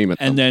beam at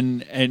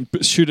them. And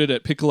shoot it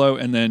at Piccolo,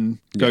 and then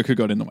Goku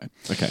got in the way.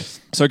 Okay.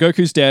 So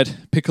Goku's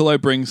dead. Piccolo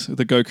brings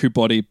the Goku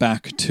body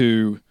back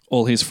to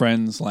all his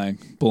friends like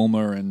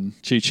Bulma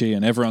and Chi-Chi,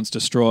 and everyone's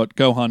distraught.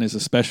 Gohan is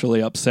especially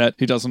upset.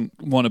 He doesn't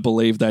want to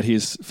believe that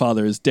his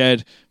father is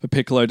dead, but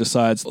Piccolo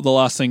decides the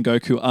last thing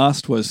Goku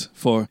asked was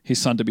for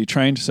his son to be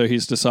trained, so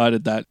he's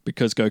decided that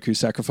because Goku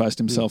sacrificed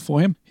himself for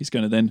him, he's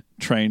going to then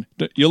train.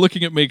 You're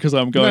looking at me because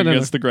I'm going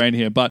against the grain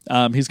here, but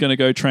he's going to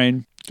go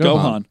train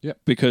Gohan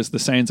because the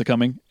Saiyans are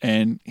coming,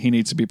 and he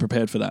needs to be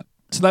prepared for that.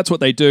 So that's what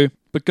they do,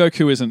 but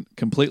Goku isn't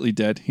completely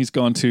dead. He's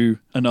gone to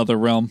another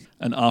realm,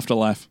 an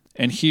afterlife.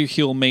 And here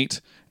he'll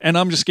meet, and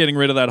I'm just getting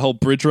rid of that whole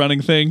bridge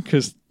running thing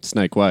because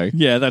Snake Way.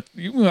 Yeah, that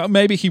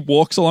maybe he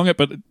walks along it,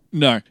 but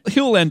no,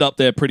 he'll end up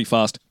there pretty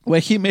fast.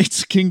 Where he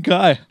meets King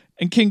Kai,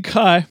 and King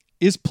Kai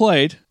is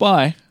played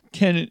by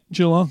Ken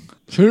Jeong.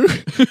 Who?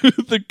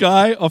 The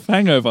guy off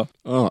Hangover.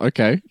 Oh,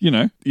 okay.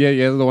 Yeah,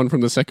 the one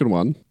from the second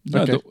one.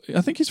 No, okay.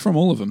 I think he's from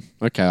all of them.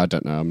 Okay, I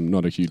don't know. I'm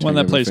not a huge one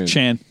that plays fan.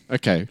 Chan.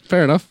 Okay,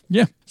 fair enough.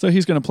 Yeah, so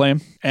he's going to play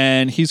him,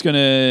 and he's going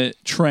to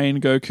train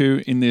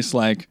Goku in this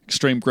like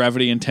extreme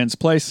gravity intense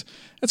place.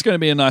 It's going to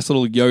be a nice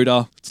little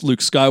Yoda, it's Luke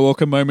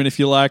Skywalker moment, if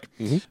you like.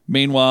 Mm-hmm.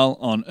 Meanwhile,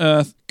 on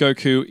Earth,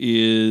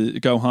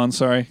 Gohan,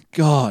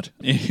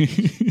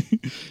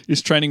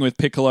 is training with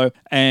Piccolo,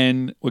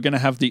 and we're going to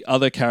have the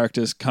other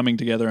characters coming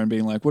together and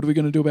being like, what are we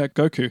going to do about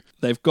Goku?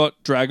 They've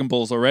got Dragon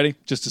Balls already,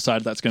 just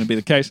decided that's going to be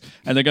the case,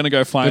 and they're going to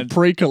go find... They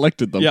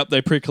pre-collected them. Yep,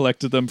 they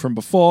pre-collected them from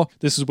before.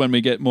 This is when we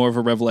get more of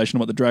a revelation of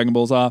what the Dragon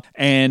Balls are,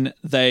 and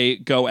they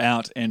go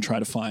out and try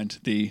to find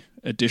the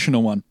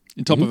additional one.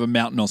 in top of a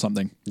mountain or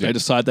something. They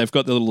decide they've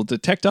got the little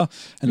detector,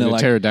 and they're In a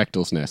like,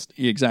 pterodactyl's nest.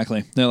 yeah,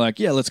 exactly. They're like,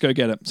 yeah, let's go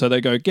get it. So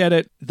they go get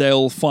it.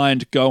 They'll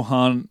find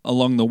Gohan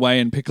along the way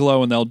and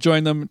Piccolo, and they'll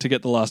join them to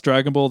get the last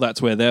Dragon Ball.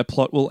 That's where their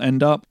plot will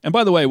end up. And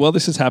by the way, while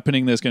this is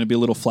happening, there's going to be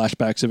little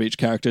flashbacks of each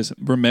character's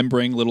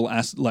remembering little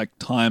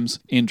times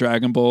in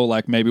Dragon Ball.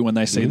 Like maybe when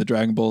they see the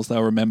Dragon Balls,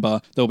 they'll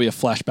remember. There'll be a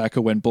flashback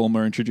of when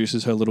Bulma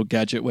introduces her little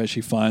gadget where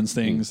she finds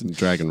things.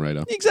 Dragon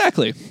Raider.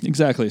 Exactly.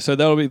 So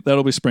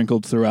that'll be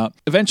sprinkled throughout.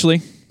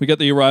 Eventually, we get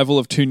the arrival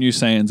of 2 new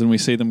Saiyans, and we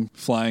see them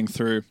flying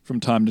through from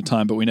time to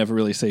time, but we never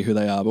really see who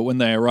they are. But when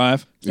they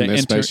arrive, they their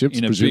enter spaceships,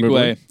 in a presumably? big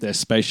way. They're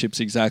spaceships,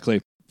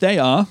 exactly. They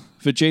are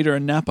Vegeta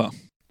and Nappa,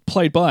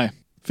 played by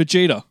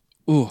Vegeta.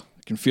 Ooh,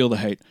 I can feel the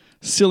hate.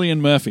 Cillian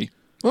Murphy,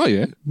 Oh,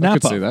 yeah. I Nappa,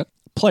 could see that.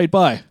 played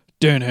by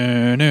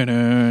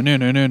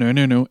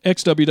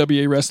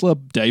ex-WWE wrestler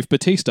Dave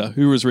Batista,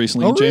 who was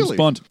recently in James really?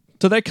 Bond.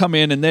 So they come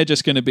in and they're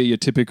just going to be your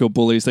typical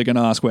bullies. They're going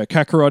to ask where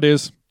Kakarot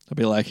is. They'll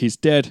be like, he's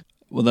dead.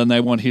 Well, then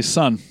they want his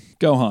son,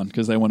 Gohan,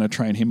 because they want to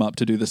train him up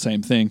to do the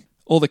same thing.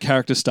 All the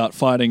characters start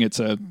fighting. It's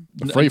a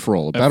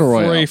free-for-all, a battle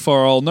royale.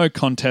 Free-for-all. No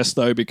contest,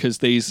 though, because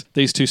these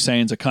 2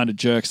 Saiyans are kind of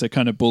jerks. They're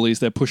kind of bullies.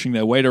 They're pushing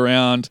their weight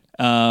around.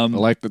 I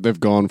like that they've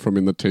gone from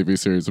in the TV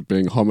series of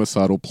being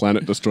homicidal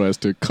planet destroyers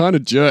to kind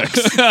of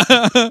jerks.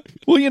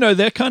 Well, you know,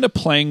 they're kind of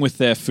playing with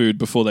their food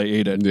before they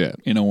eat it, Yeah.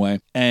 in a way.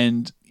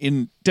 And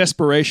in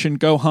desperation,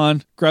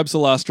 Gohan grabs the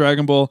last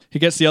Dragon Ball. He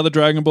gets the other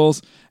Dragon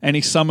Balls, and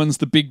he summons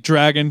the big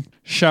dragon,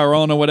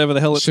 Sharon, or whatever the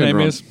hell its name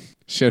is.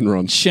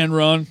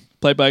 Shenron,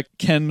 played by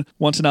Ken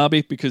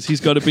Watanabe, because he's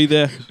got to be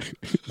there.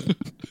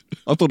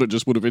 I thought it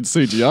just would have been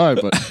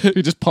CGI, but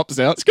he just pops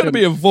out. It's got to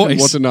be a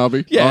voice.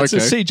 Watanabe. Yeah, it's a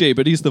CG,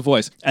 but he's the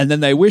voice. And then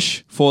they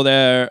wish for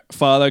their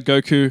father,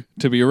 Goku,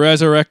 to be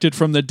resurrected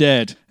from the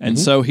dead. And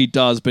so he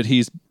does, but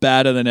he's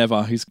badder than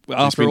ever. He's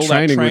after been all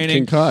training that with training.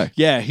 King Kai.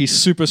 Yeah, he's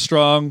super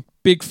strong.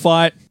 Big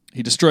fight.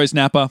 He destroys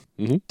Nappa.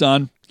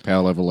 Done.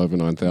 Power level over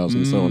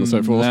 9,000, so on and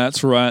so forth.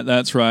 That's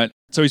right.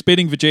 So he's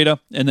beating Vegeta,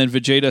 and then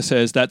Vegeta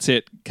says, that's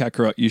it,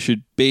 Kakarot, you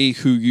should be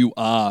who you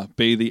are.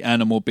 Be the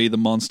animal, be the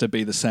monster,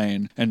 be the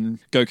Saiyan. And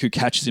Goku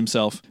catches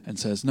himself and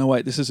says, no,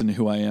 wait, this isn't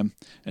who I am,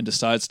 and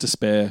decides to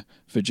spare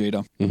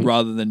Vegeta,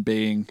 rather than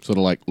being... Sort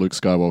of like Luke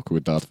Skywalker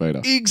with Darth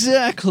Vader.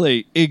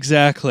 Exactly.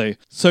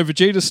 So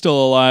Vegeta's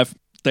still alive.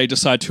 They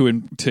decide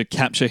to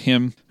capture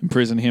him,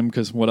 imprison him,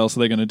 because what else are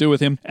they going to do with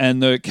him?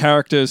 And the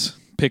characters...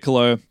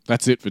 Piccolo.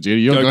 That's it,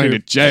 Vegeta. You're Goku, going to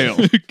jail.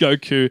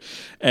 Goku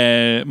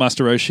and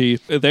Master Roshi.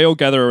 They all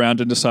gather around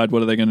and decide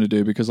what are they going to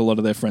do, because a lot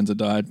of their friends have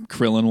died.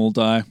 Krillin will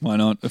die. Why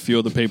not? A few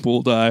other people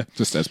will die.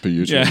 Just as per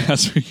usual. Yeah,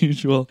 as per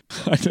usual.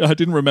 I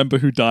didn't remember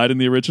who died in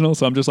the original,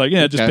 so I'm just like,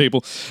 just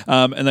people.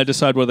 And they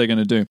decide what they're going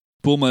to do.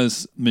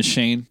 Bulma's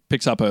machine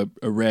picks up a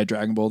rare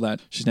Dragon Ball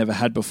that she's never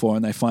had before,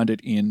 and they find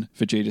it in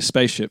Vegeta's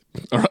spaceship.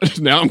 All right,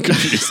 now I'm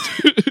confused.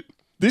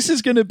 This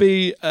is going to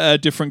be a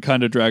different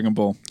kind of Dragon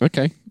Ball.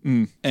 Okay.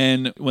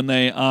 And when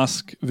they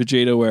ask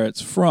Vegeta where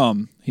it's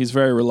from, he's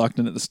very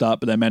reluctant at the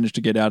start, but they manage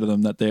to get out of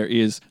them that there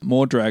is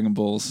more Dragon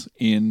Balls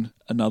in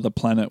another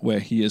planet where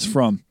he is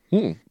from.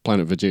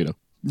 Planet Vegeta.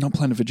 Not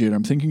Planet Vegeta.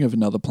 I'm thinking of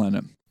another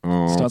planet.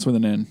 Oh. Starts with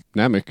an N.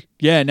 Namek.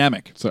 Yeah,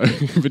 Namek. So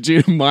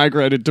Vegeta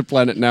migrated to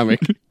planet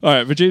Namek. All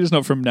right, Vegeta's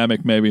not from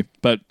Namek, maybe,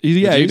 but he's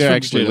Vegeta from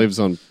actually Vegeta. lives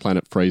on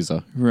planet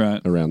Frieza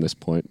around this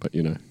point, but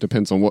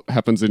depends on what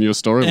happens in your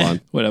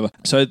storyline. Whatever.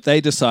 So they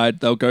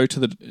decide they'll go to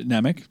the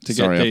Namek to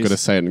Sorry, get I've these. got to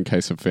say it in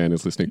case a fan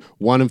is listening.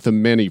 One of the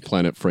many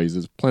planet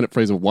Friezas, Planet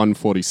Frieza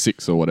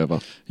 146 or whatever.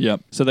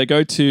 Yep. So they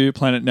go to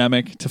planet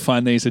Namek to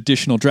find these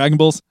additional Dragon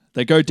Balls.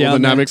 They go down All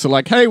the there. Nameks are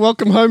like, hey,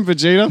 welcome home,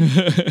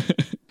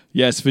 Vegeta.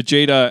 Yes,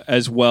 Vegeta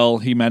as well.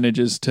 He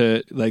manages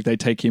to, they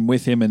take him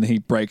with him and he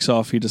breaks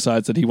off. He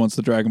decides that he wants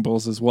the Dragon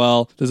Balls as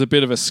well. There's a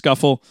bit of a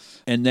scuffle.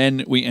 And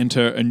then we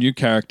enter a new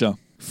character.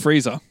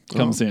 Frieza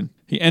comes in.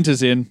 He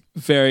enters in,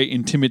 very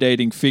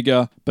intimidating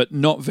figure, but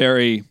not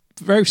very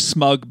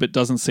smug, but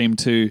doesn't seem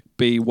to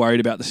be worried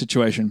about the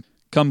situation.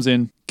 Comes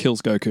in,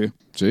 kills Goku.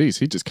 Jeez,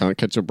 he just can't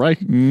catch a break.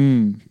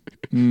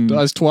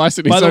 Dies twice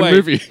in his By the own way,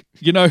 movie.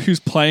 You know who's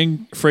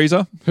playing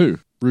Frieza? Who?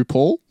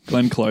 RuPaul?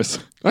 Glenn Close.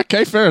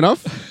 Okay, fair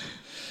enough.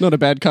 Not a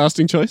bad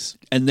casting choice.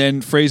 And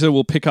then Frieza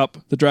will pick up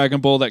the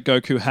Dragon Ball that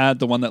Goku had,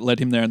 the one that led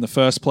him there in the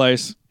first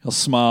place. He'll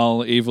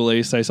smile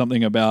evilly, say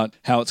something about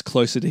how it's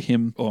closer to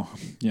him, or,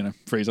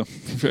 Frieza.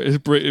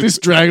 This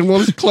Dragon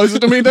Ball is closer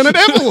to me than it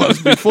ever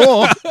was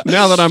before,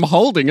 now that I'm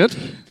holding it.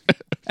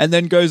 And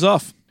then goes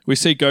off. We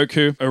see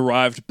Goku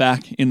arrived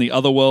back in the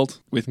other world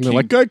with And they're King.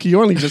 like, Goku,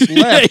 you only just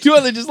Yeah, left. you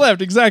only just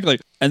left, exactly.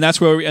 And that's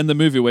where we end the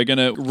movie. We're going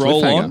to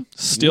roll Cliffhanger. on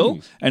still,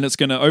 and it's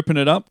going to open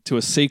it up to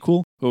a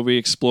sequel where we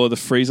explore the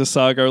Frieza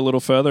saga a little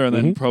further, and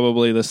then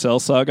probably the Cell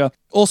saga.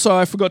 Also,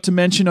 I forgot to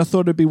mention, I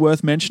thought it'd be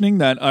worth mentioning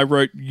that I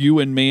wrote you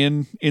and me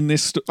in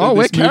this Oh,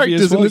 we're this movie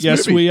characters as well. in this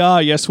Yes, movie. we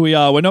are. Yes, we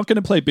are. We're not going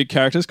to play big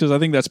characters because I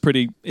think that's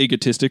pretty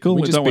egotistical.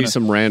 We We just don't be wanna-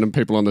 some random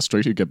people on the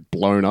street who get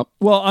blown up.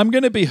 Well, I'm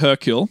going to be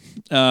Hercule.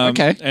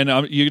 Okay. And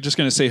you're just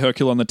going to see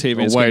Hercule on the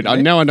TV. Oh, It's wait, gonna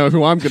be- now I know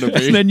who I'm going to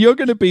sorry. And then you're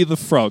going to be the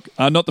frog.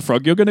 Not the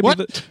frog. You're going to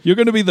be you're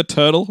going to be the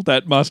turtle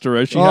that Master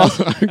Roshi has.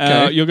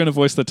 Okay. You're going to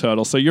voice the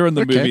turtle. So you're in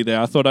the Okay. movie there.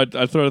 I thought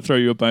I'd throw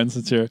you a bone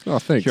since you're. Oh,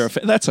 thanks. You're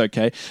that's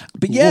okay.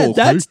 But yeah, Whoa,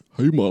 that's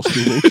hey, Master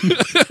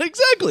Roshi.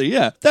 exactly.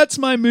 Yeah, that's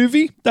my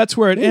movie. That's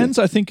where it ends.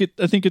 I think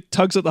it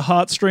tugs at the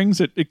heartstrings.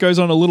 It goes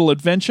on a little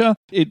adventure.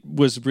 It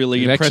was really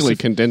It impressive. actually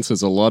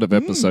condenses a lot of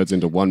episodes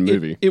into one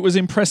movie. It was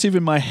impressive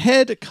in my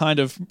head. It kind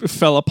of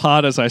fell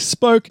apart as I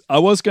spoke. I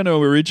was going to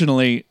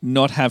originally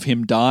not have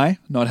him die,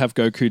 not have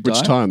Goku die.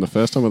 Which time? The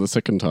first time or the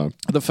second time?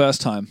 The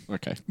first time.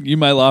 Okay. You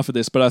may laugh at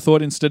this, but I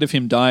thought instead of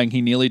him dying,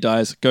 he nearly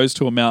dies, goes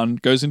to a mountain,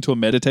 goes into a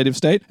meditative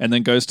state, and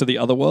then goes to the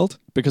other world.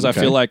 Because I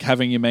feel like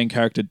having your main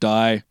character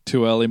die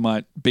too early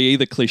might be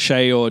either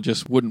cliche or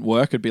just wouldn't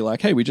work. It'd be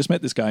like, hey, we just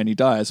met this guy and he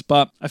dies.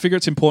 But I figure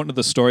it's important to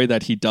the story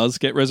that he does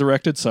get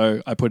resurrected,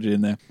 so I put it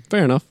in there.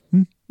 Fair enough.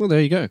 Well,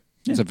 there you go.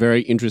 It's a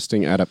very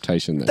interesting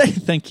adaptation there.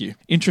 Thank you.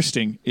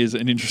 Interesting is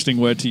an interesting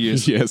word to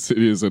use. Yes, it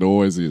is. It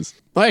always is.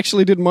 I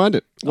actually didn't mind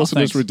it. It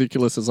wasn't as thanks.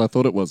 ridiculous as I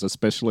thought it was,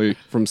 especially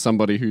from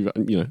somebody who,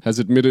 has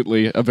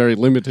admittedly a very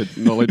limited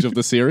knowledge of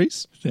the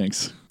series.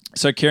 Thanks.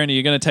 So, Kieran, are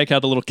you going to take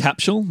out a little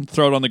capsule and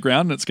throw it on the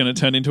ground and it's going to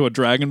turn into a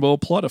Dragon Ball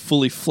plot, a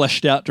fully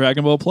fleshed out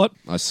Dragon Ball plot?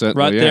 I certainly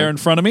Right am. there in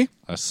front of me?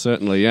 I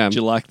certainly am. Did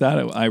you like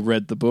that? I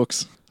read the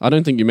books. I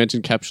don't think you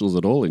mentioned capsules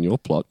at all in your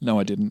plot. No,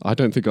 I didn't. I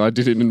don't think I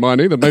did it in mine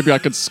either. Maybe I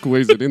could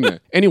squeeze it in there.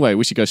 Anyway,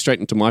 we should go straight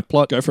into my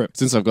plot. Go for it.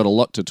 Since I've got a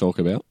lot to talk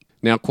about.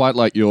 Now, quite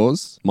like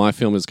yours, my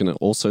film is going to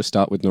also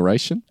start with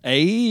narration.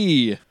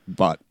 Hey,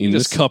 But in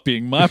just this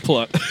copying my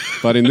plot.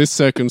 But in this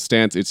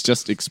circumstance, it's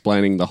just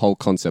explaining the whole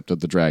concept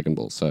of the Dragon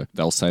Ball. So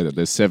they'll say that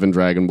there's 7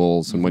 Dragon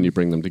Balls, and when you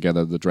bring them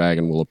together, the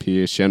dragon will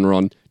appear,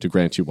 Shenron, to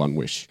grant you one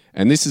wish.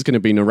 And this is going to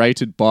be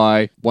narrated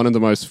by one of the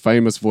most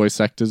famous voice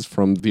actors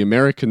from the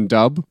American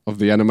dub of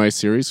the anime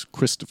series,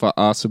 Christopher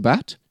R.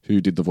 Sabat, who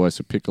did the voice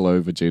of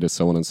Piccolo, Vegeta,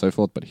 so on and so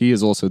forth. But he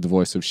is also the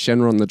voice of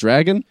Shenron the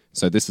Dragon.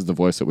 So this is the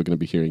voice that we're going to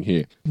be hearing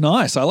here.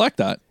 Nice. I like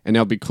that. And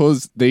now,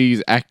 because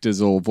these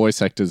actors or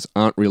voice actors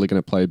aren't really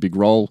going to play a big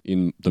role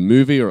in the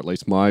movie, or at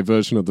least my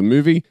version of the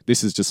movie,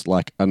 this is just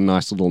like a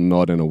nice little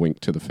nod and a wink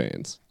to the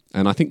fans.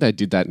 And I think they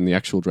did that in the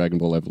actual Dragon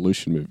Ball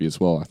Evolution movie as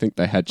well. I think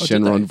they had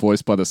Shenron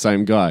voiced by the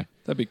same guy.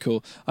 That'd be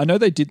cool. I know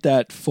they did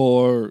that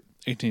for,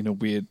 in a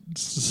weird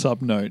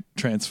sub-note,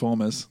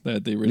 Transformers. They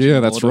had the original. Yeah,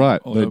 that's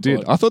right. They Autobot.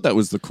 did. I thought that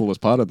was the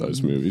coolest part of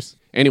those movies.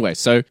 Anyway,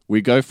 so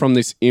we go from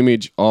this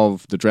image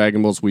of the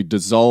Dragon Balls, we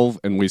dissolve,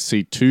 and we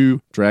see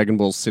 2 Dragon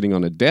Balls sitting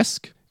on a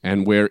desk,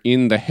 and we're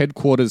in the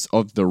headquarters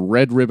of the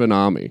Red Ribbon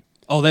Army.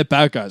 Oh, they're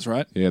bad guys,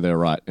 right? Yeah, they're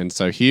right. And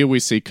so here we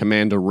see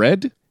Commander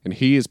Red, and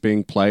he is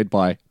being played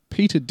by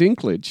Peter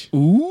Dinklage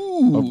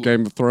of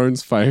Game of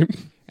Thrones fame.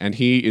 And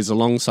he is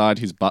alongside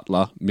his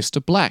butler,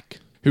 Mr. Black,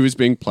 who is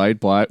being played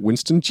by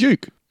Winston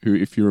Duke, who,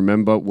 if you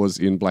remember, was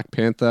in Black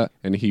Panther,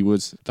 and he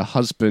was the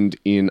husband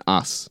in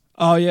Us.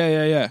 Oh,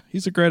 yeah.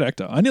 He's a great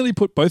actor. I nearly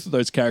put both of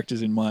those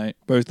actors in my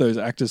plot.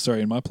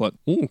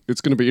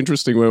 It's going to be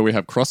interesting where we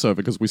have crossover,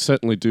 because we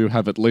certainly do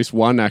have at least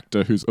one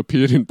actor who's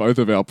appeared in both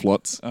of our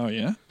plots. Oh,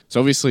 yeah? So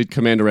obviously,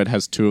 Commander Red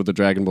has 2 of the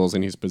Dragon Balls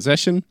in his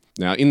possession.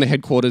 Now, in the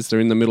headquarters, they're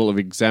in the middle of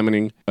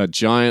examining a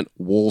giant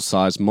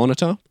wall-sized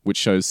monitor, which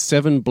shows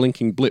 7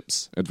 blinking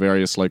blips at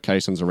various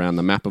locations around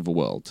the map of a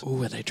world.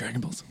 Ooh, are they Dragon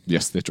Balls?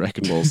 Yes, they're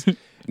Dragon Balls.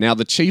 Now,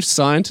 the chief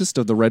scientist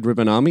of the Red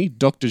Ribbon Army,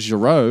 Dr.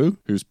 Gero,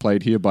 who's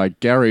played here by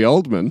Gary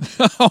Oldman,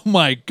 Oh,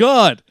 my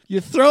God.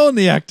 You're throwing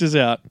the actors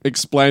out.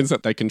 explains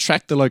that they can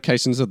track the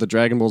locations of the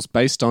Dragon Balls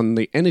based on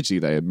the energy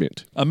they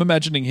emit. I'm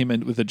imagining him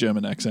with a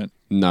German accent.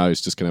 No, he's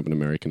just going to have an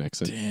American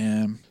accent.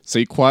 Damn.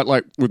 See, quite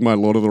like with my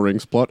Lord of the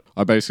Rings plot,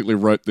 I basically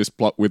wrote this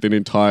plot with an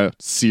entire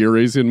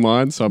series in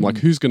mind. So I'm like,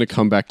 who's going to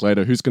come back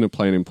later? Who's going to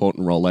play an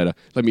important role later?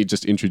 Let me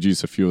just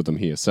introduce a few of them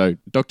here. So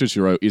Dr.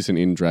 Gero isn't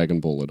in Dragon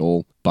Ball at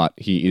all, but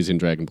he is in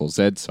Dragon Ball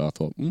Z. So I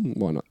thought,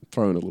 why not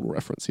throw in a little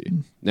reference here?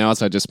 Now,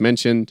 as I just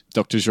mentioned,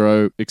 Dr.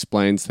 Gero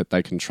explains that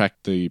they can track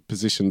the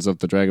positions of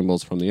the Dragon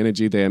Balls from the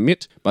energy they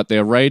emit, but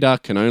their radar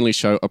can only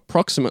show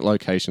approximate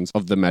locations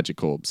of the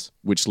magic orbs,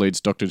 which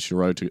leads Dr.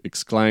 Gero to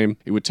exclaim,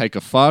 "It would take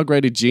a far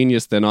greater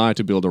genius than I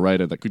to build a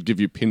radar that could give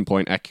you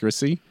pinpoint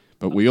accuracy,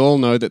 but we all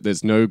know that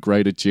there's no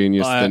greater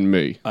genius than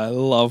me." I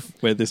love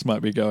where this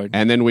might be going.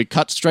 And then we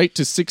cut straight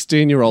to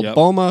 16-year-old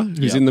Bulma,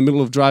 who's in the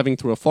middle of driving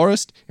through a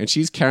forest, and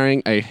she's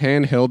carrying a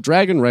handheld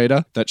Dragon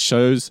Radar that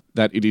shows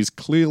that it is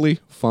clearly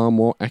far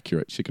more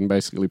accurate. She can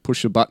basically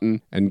push a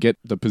button and get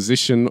the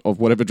position of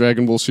whatever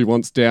Dragon Ball she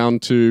wants down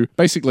to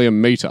basically a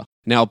meter.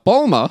 Now,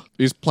 Bulma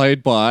is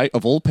played by,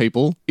 of all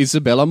people,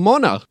 Isabella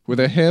Mona, with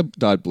her hair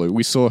dyed blue.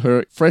 We saw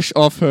her fresh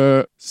off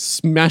her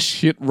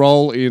smash hit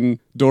role in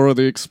Dora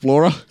the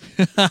Explorer.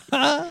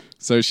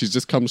 So she's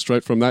just come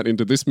straight from that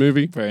into this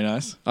movie. Very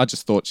nice. I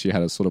just thought she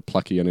had a sort of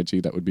plucky energy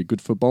that would be good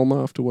for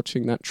Bulma after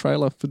watching that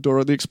trailer for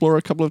Dora the Explorer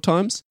a couple of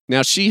times.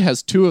 Now, she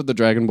has 2 of the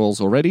Dragon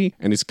Balls already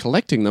and is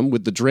collecting them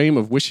with the dream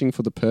of wishing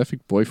for the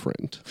perfect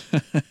boyfriend.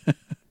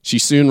 She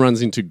soon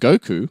runs into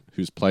Goku,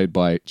 who's played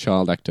by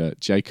child actor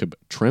Jacob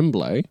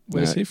Tremblay.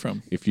 Where's he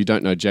from? If you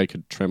don't know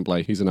Jacob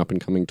Tremblay, he's an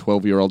up-and-coming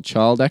 12-year-old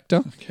child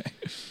actor. Okay.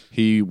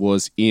 He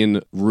was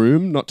in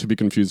Room, not to be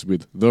confused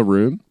with The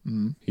Room.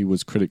 He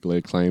was critically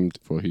acclaimed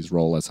for his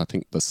role as, I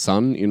think, the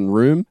son in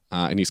Room.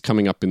 And he's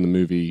coming up in the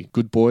movie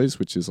Good Boys,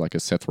 which is like a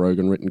Seth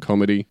Rogen written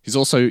comedy. He's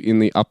also in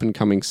the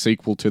up-and-coming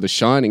sequel to The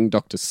Shining,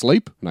 Dr.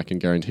 Sleep. And I can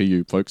guarantee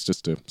you, folks,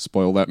 just to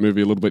spoil that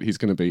movie a little bit, he's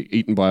going to be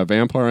eaten by a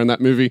vampire in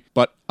that movie.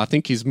 But I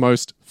think his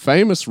most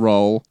famous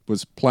role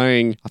was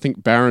playing, I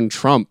think, Baron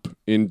Trump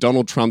in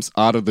Donald Trump's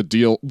Art of the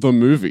Deal, the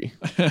movie.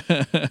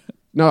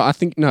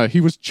 No, he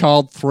was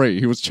child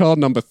 3. He was child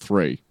number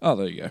 3. Oh,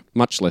 there you go.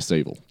 Much less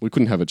evil. We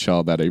couldn't have a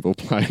child that evil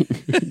playing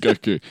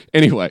Goku.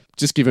 Anyway,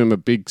 just give him a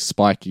big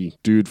spiky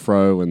dude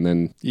throw and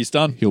then He's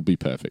done. he'll be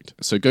perfect.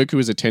 So Goku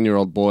is a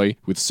 10-year-old boy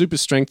with super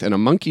strength and a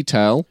monkey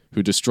tail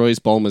who destroys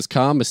Bulma's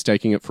car,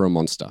 mistaking it for a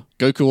monster.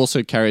 Goku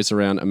also carries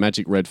around a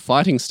magic red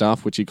fighting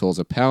staff, which he calls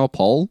a power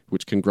pole,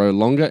 which can grow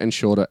longer and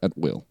shorter at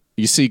will.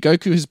 You see,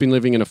 Goku has been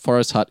living in a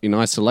forest hut in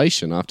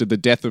isolation after the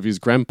death of his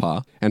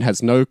grandpa and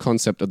has no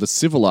concept of the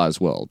civilized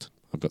world.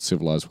 I've got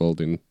civilized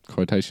world in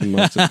quotation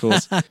marks, of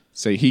course.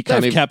 See, he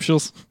can't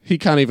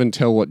even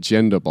tell what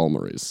gender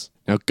Bulma is.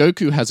 Now,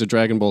 Goku has a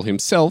Dragon Ball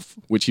himself,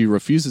 which he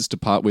refuses to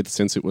part with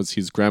since it was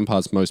his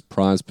grandpa's most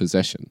prized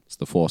possession. It's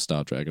the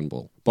 4-star Dragon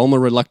Ball. Bulma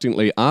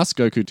reluctantly asks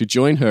Goku to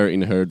join her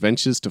in her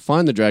adventures to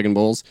find the Dragon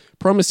Balls,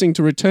 promising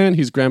to return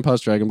his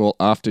grandpa's Dragon Ball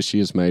after she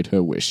has made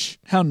her wish.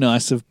 How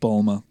nice of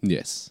Bulma.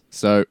 Yes.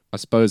 So, I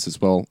suppose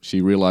as well,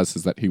 she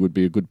realizes that he would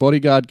be a good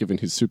bodyguard given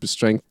his super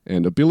strength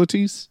and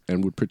abilities,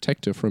 and would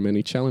protect her from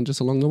any challenges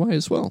along the way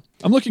as well.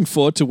 I'm looking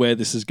forward to where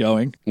this is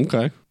going.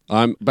 Okay.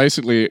 I'm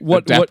basically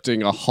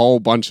adapting a whole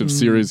bunch of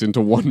series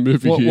into one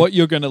movie here. What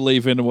you're going to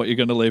leave in and what you're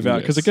going to leave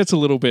out, because it gets a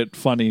little bit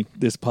funny,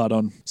 this part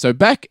on. So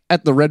back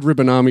at the Red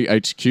Ribbon Army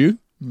HQ,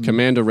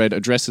 Commander Red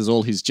addresses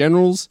all his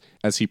generals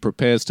as he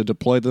prepares to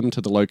deploy them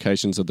to the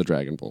locations of the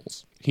Dragon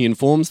Balls. He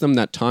informs them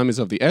that time is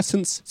of the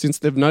essence, since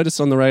they've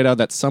noticed on the radar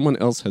that someone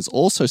else has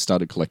also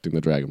started collecting the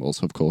Dragon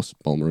Balls, of course,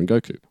 Bulma and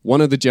Goku. One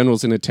of the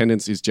generals in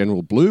attendance is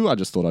General Blue. I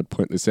just thought I'd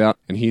point this out,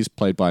 and he's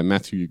played by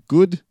Matthew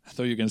Good. I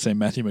thought you were going to say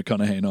Matthew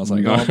McConaughey, and I was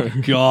like, oh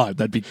my God,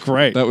 that'd be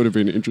great. That would have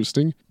been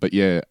interesting. But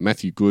yeah,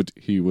 Matthew Good,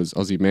 he was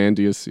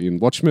Ozymandias in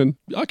Watchmen.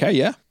 Okay,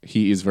 yeah.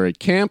 He is very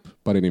camp,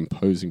 but an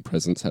imposing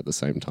presence at the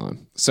same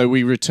time. So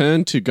we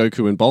return to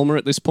Goku and Bulma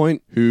at this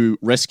point, who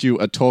rescue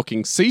a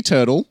talking sea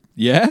turtle.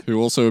 Yeah? Who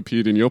also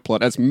appeared in your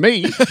plot as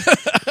me.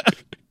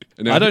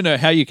 Now, I don't know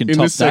how you can in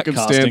top this that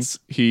circumstance,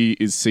 casting. he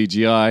is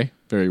CGI,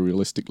 very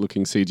realistic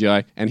looking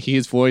CGI, and he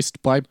is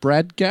voiced by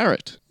Brad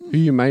Garrett, who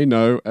you may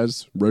know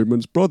as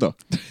Roman's brother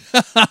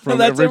from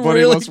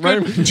Everybody Loves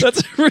Raymond.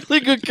 That's a really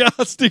good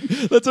casting.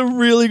 That's a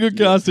really good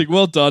casting.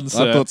 Well done,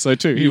 sir. I thought so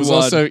too. He was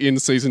also in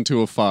season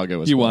 2 of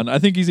Fargo as well. You won. I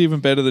think he's even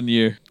better than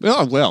you.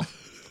 Oh, well.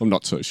 I'm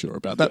not so sure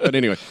about that, but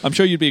anyway. I'm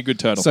sure you'd be a good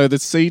turtle. So the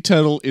sea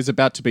turtle is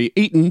about to be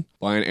eaten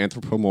by an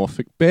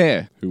anthropomorphic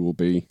bear who will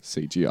be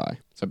CGI.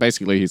 So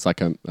basically he's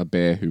like a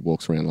bear who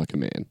walks around like a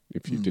man,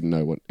 if you didn't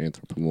know what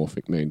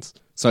anthropomorphic means.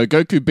 So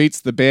Goku beats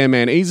the bear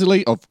man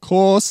easily, of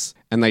course,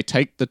 and they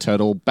take the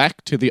turtle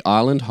back to the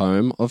island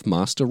home of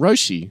Master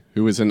Roshi,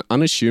 who is an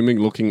unassuming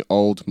looking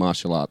old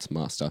martial arts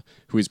master,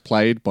 who is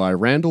played by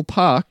Randall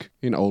Park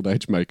in old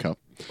age makeup.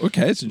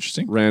 Okay, that's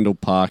interesting. Randall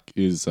Park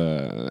is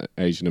an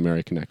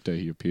Asian-American actor.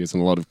 He appears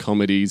in a lot of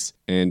comedies,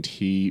 and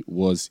he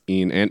was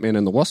in Ant-Man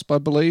and the Wasp, I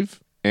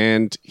believe.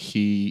 And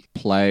he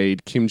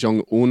played Kim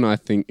Jong-un, I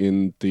think,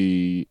 in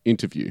The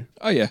Interview.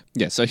 Oh, yeah.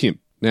 Yeah, so him.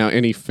 Now,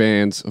 any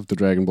fans of the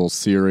Dragon Ball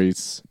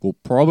series will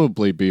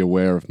probably be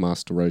aware of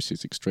Master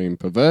Roshi's extreme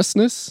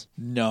perverseness.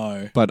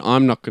 No. But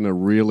I'm not going to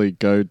really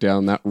go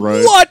down that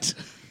road. What?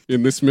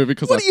 In this movie,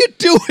 because What are you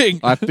doing?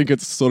 I think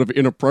it's sort of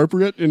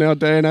inappropriate in our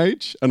day and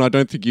age, and I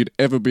don't think you'd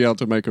ever be able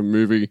to make a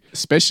movie,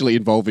 especially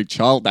involving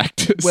child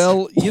actors,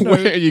 Well, you know,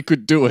 where you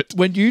could do it.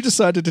 When you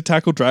decided to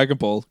tackle Dragon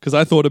Ball, because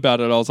I thought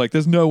about it, I was like,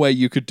 there's no way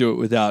you could do it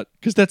without,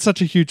 because that's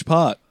such a huge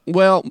part.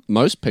 Well,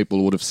 most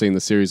people would have seen the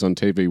series on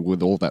TV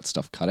with all that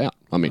stuff cut out.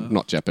 I mean,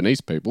 not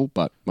Japanese people,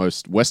 but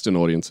most Western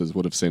audiences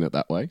would have seen it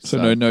that way.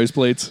 So no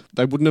nosebleeds.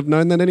 They wouldn't have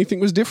known that anything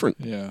was different.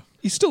 Yeah.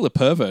 He's still a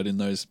pervert in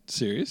those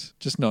series,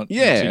 just not to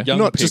Yeah, young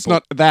not people. just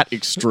not that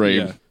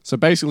extreme. Yeah. So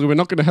basically, we're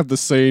not going to have the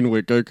scene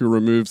where Goku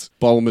removes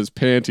Bulma's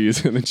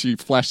panties and then she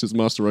flashes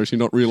Master Roshi,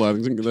 not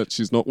realizing that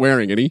she's not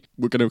wearing any.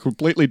 We're going to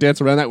completely dance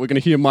around that. We're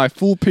going to hear my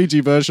full PG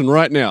version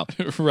right now.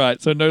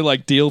 Right, so no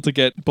like deal to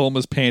get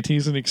Bulma's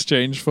panties in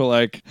exchange for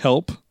like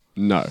help?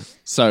 No.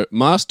 So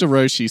Master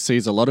Roshi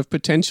sees a lot of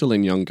potential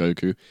in young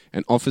Goku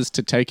and offers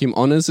to take him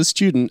on as a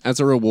student as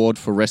a reward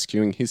for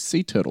rescuing his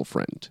sea turtle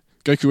friend.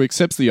 Goku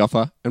accepts the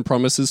offer and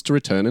promises to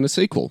return in a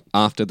sequel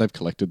after they've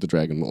collected the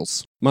Dragon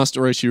Balls.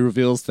 Master Roshi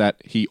reveals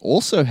that he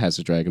also has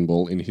a Dragon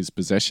Ball in his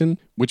possession,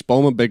 which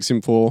Bulma begs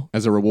him for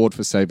as a reward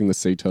for saving the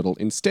sea turtle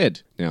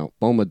instead. Now,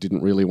 Bulma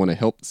didn't really want to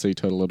help the sea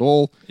turtle at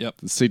all. Yep.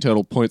 The sea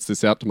turtle points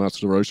this out to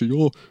Master Roshi.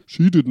 Oh,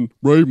 she didn't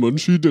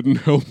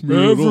help me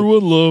at all.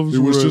 Everyone loves It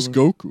was Raymond. just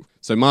Goku.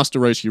 So Master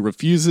Roshi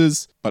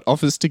refuses, but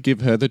offers to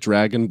give her the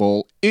Dragon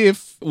Ball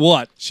if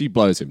What? she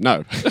blows him.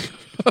 No.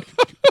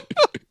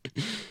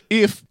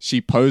 if she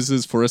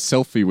poses for a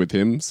selfie with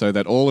him so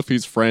that all of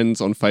his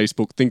friends on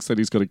Facebook thinks that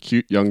he's got a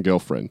cute young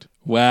girlfriend.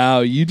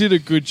 Wow, you did a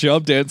good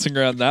job dancing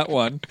around that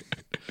one.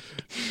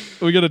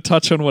 We're going to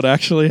touch on what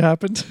actually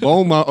happened.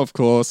 Bulma, of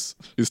course,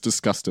 is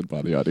disgusted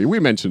by the idea. We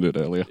mentioned it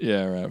earlier.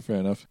 Yeah, right, fair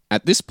enough.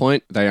 At this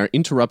point, they are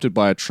interrupted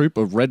by a troop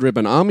of Red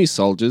Ribbon Army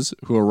soldiers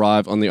who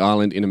arrive on the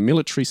island in a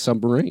military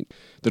submarine.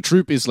 The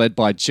troop is led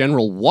by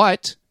General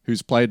White,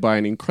 who's played by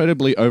an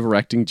incredibly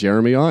overacting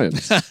Jeremy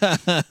Irons.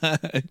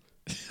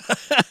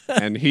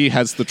 And he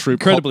has the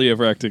troop... Incredibly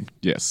overacting.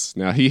 Yes.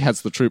 Now, he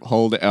has the troop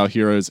hold our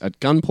heroes at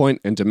gunpoint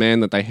and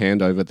demand that they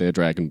hand over their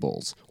Dragon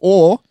Balls.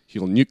 Or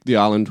he'll nuke the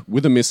island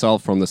with a missile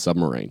from the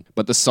submarine.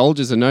 But the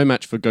soldiers are no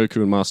match for Goku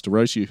and Master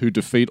Roshi, who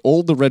defeat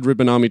all the Red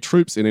Ribbon Army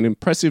troops in an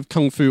impressive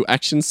kung fu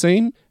action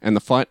scene, and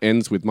the fight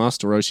ends with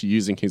Master Roshi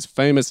using his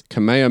famous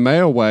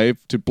Kamehameha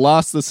wave to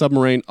blast the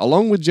submarine,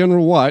 along with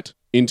General White,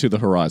 into the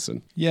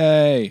horizon.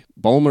 Yay.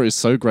 Bulma is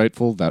so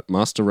grateful that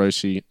Master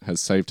Roshi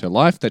has saved her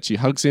life that she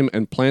hugs him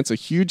and plants a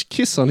huge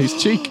kiss on his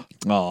cheek,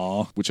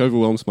 Aww. which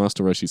overwhelms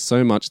Master Roshi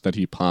so much that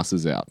he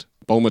passes out.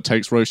 Bulma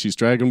takes Roshi's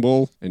Dragon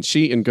Ball, and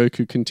she and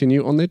Goku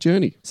continue on their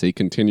journey. See,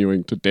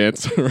 continuing to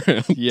dance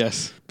around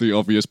Yes. the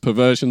obvious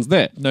perversions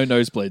there. No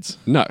nosebleeds.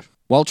 No.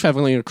 While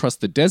traveling across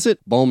the desert,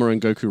 Bulma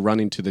and Goku run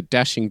into the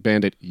dashing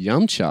bandit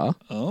Yamcha,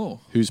 Oh.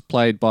 who's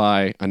played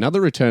by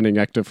another returning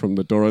actor from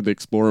the Dora the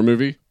Explorer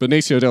movie,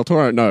 Benicio del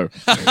Toro. No.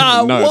 No,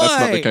 that's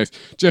not the case.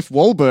 Jeff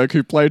Wahlberg,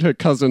 who played her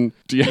cousin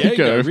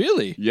Diego.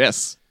 Really?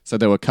 Yes. So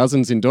they were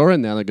cousins in Dora,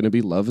 and now they're going to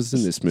be lovers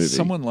in this movie.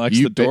 Someone likes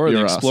You the Dora bet the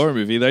your ass. Explorer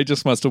movie. They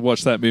just must have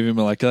watched that movie and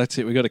been like, that's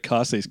it, we got to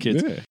cast these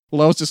kids. Yeah.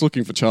 Well, I was just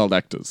looking for child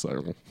actors,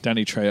 so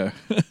Danny Trejo.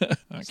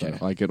 Okay.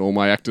 I get all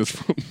my actors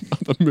from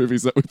other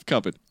movies that we've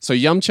covered. So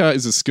Yamcha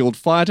is a skilled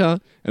fighter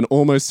and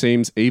almost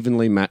seems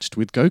evenly matched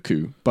with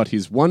Goku, but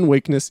his one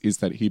weakness is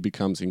that he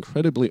becomes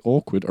incredibly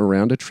awkward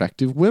around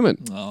attractive women.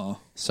 Oh.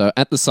 So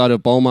at the sight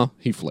of Bulma,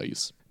 he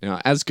flees. Now,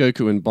 as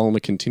Goku and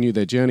Bulma continue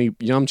their journey,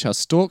 Yamcha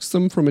stalks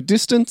them from a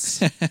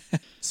distance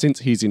since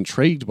he's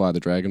intrigued by the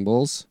Dragon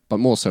Balls, but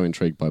more so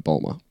intrigued by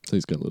Bulma. So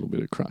he's got a little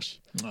bit of crush.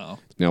 Oh.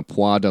 Now,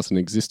 Pua doesn't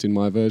exist in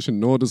my version,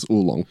 nor does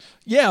Oolong.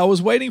 Yeah, I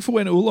was waiting for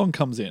when Oolong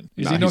comes in.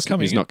 Is he not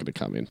coming He's in? not going to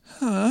come in.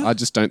 I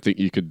just don't think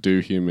you could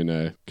do him in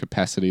a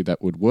capacity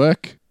that would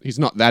work. He's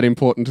not that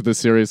important to the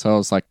series, so I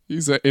was like,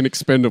 he's an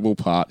inexpendable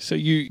part. So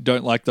you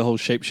don't like the whole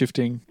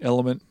shape-shifting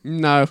element?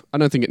 No, I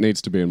don't think it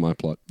needs to be in my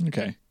plot.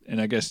 Okay. And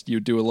I guess you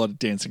do a lot of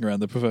dancing around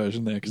the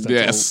perversion there because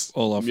that's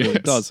all Olaf really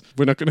does.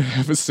 We're not going to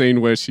have a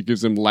scene where she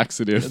gives him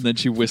laxative. And then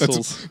she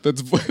whistles.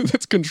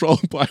 That's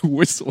controlled by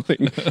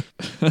whistling.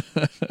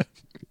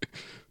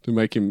 To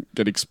make him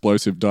get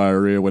explosive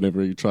diarrhea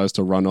whenever he tries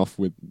to run off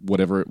with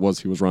whatever it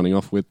was he was running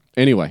off with.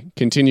 Anyway,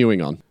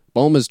 continuing on.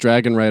 Bulma's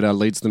Dragon Radar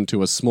leads them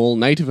to a small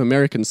Native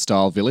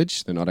American-style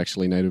village. They're not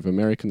actually Native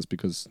Americans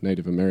because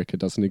Native America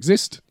doesn't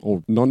exist.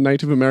 Or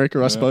non-Native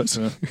America, I suppose.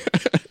 Yeah.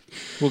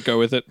 We'll go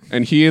with it.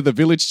 And here, the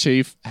village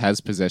chief has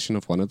possession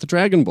of one of the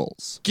Dragon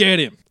Balls. Get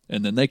him!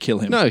 And then they kill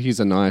him. No, he's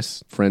a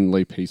nice,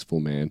 friendly, peaceful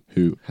man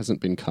who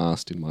hasn't been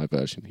cast in my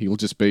version. He'll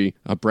just be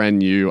a brand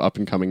new,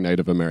 up-and-coming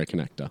Native American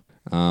actor.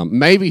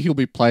 Maybe he'll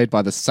be played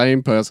by the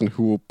same person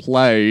who will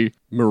play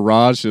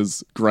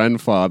Mirage's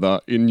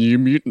grandfather in New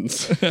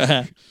Mutants,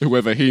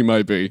 whoever he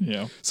may be.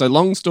 Yeah. So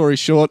long story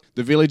short,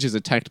 the village is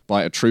attacked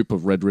by a troop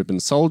of Red Ribbon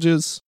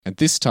soldiers, and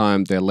this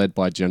time they're led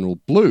by General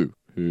Blue,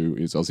 who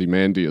is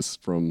Ozymandias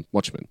from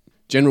Watchmen.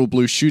 General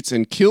Blue shoots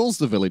and kills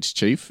the village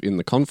chief in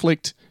the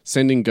conflict,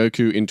 sending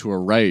Goku into a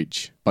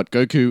rage. But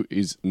Goku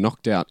is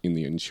knocked out in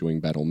the ensuing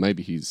battle.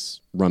 Maybe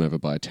he's run over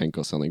by a tank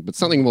or something, but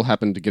something will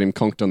happen to get him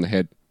conked on the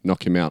head,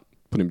 knock him out,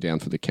 put him down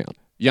for the count.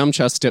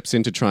 Yamcha steps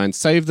in to try and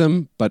save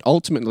them, but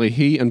ultimately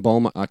he and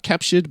Bulma are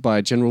captured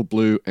by General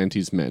Blue and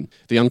his men.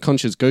 The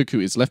unconscious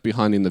Goku is left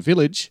behind in the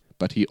village,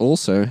 but he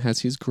also has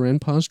his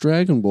grandpa's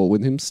Dragon Ball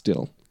with him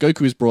still.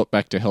 Goku is brought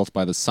back to health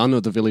by the son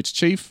of the village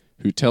chief,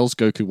 who tells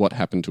Goku what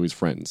happened to his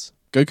friends.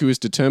 Goku is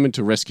determined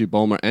to rescue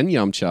Bulma and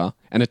Yamcha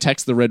and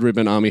attacks the Red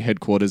Ribbon Army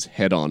headquarters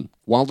head-on.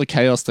 While the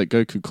chaos that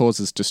Goku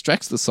causes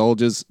distracts the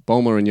soldiers,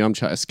 Bulma and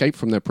Yamcha escape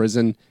from their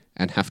prison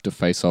and have to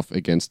face off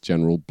against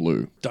General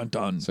Blue. Dun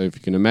dun. So if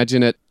you can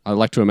imagine it, I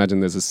like to imagine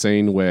there's a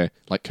scene where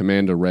like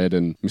Commander Red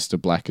and Mr.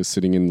 Black are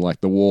sitting in like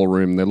the war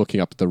room, they're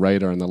looking up at the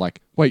radar and they're like,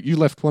 wait, you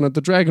left one of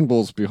the Dragon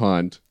Balls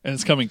behind. And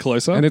it's coming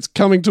closer? And it's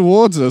coming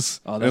towards us.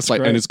 Oh, and that's it's like,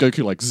 great. and it's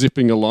Goku like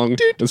zipping along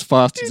as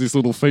fast as his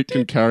little feet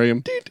can carry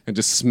him and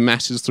just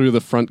smashes through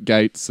the front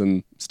gates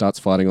and starts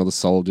fighting all the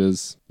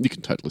soldiers. You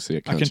can totally see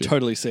it, I can't can you?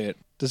 totally see it.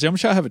 Does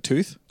Yamcha have a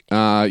tooth?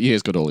 Yeah,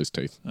 he's got all his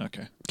teeth.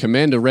 Okay.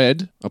 Commander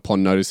Red,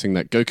 upon noticing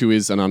that Goku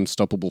is an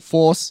unstoppable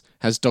force,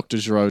 has Dr.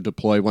 Gero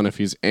deploy one of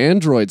his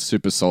android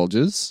super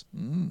soldiers,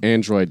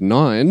 Android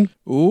 9,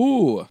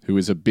 Ooh. who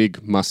is a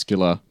big,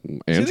 muscular Is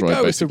he android, the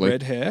guy basically.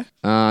 with the red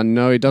hair?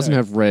 No, he doesn't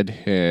have red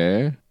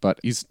hair, but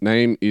his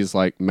name is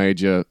like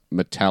Major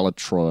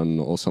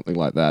Metallotron or something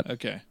like that.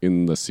 Okay.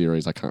 In the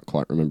series, I can't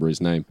quite remember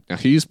his name. Now,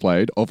 he's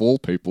played, of all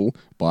people,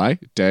 by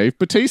Dave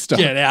Bautista.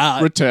 Get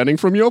out. Returning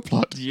from your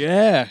plot.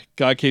 Yeah.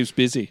 Guy keeps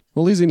busy.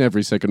 Well, he's in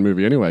every second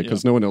movie anyway,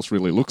 because no one else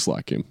really looks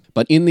like him.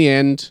 But in the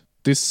end,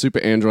 this super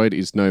android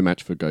is no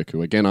match for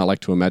Goku. Again, I like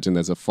to imagine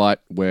there's a fight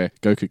where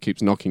Goku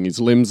keeps knocking his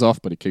limbs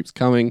off, but he keeps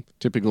coming.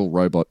 Typical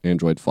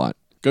robot-android fight.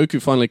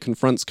 Goku finally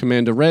confronts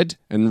Commander Red,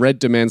 and Red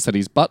demands that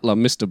his butler,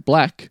 Mr.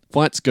 Black,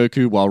 fights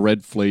Goku while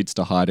Red flees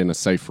to hide in a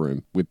safe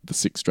room with the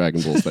 6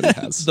 Dragon Balls that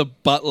he has. The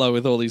butler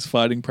with all these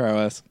fighting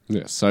prowess.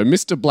 Yeah, so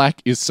Mr.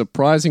 Black is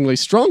surprisingly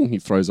strong. He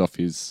throws off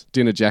his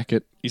dinner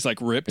jacket. He's like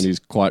ripped. And he's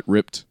quite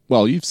ripped.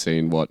 Well, you've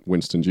seen what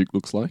Winston Duke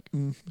looks like.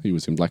 He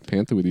was in Black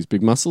Panther with his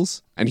big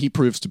muscles. And he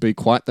proves to be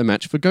quite the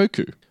match for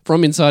Goku.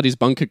 From inside his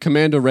bunker,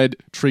 Commander Red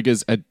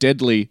triggers a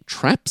deadly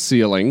trap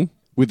ceiling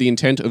with the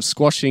intent of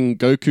squashing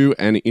Goku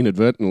and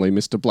inadvertently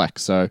Mr. Black.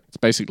 So it's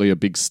basically a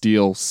big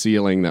steel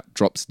ceiling that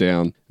drops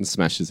down and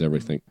smashes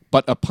everything.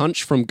 But a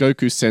punch from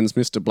Goku sends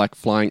Mr. Black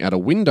flying out a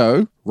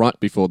window right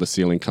before the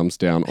ceiling comes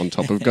down on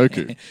top of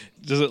Goku.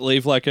 Does it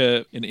leave like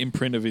an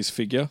imprint of his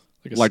figure?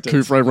 Like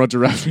Kufro and Roger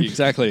Rabbit?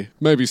 Exactly.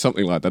 Maybe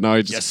something like that. No,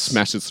 he just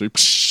smashes through.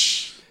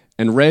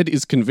 And Red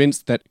is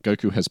convinced that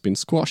Goku has been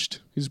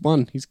squashed. He's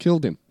won. He's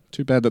killed him.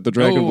 Too bad that the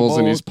Dragon Ball's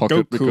in his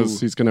pocket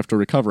because he's going to have to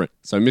recover it.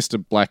 So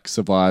Mr. Black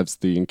survives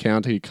the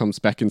encounter. He comes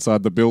back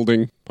inside the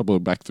building, probably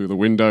back through the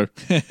window,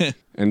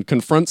 and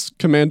confronts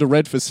Commander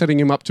Red for setting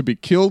him up to be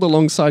killed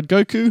alongside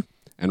Goku.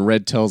 And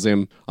Red tells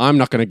him, I'm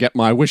not going to get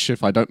my wish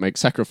if I don't make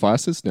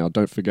sacrifices. Now,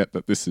 don't forget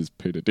that this is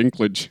Peter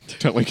Dinklage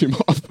telling him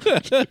off.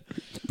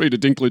 Peter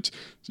Dinklage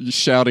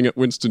shouting at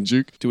Winston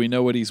Duke. Do we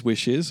know what his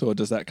wish is, or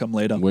does that come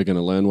later? We're going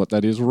to learn what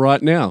that is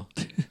right now.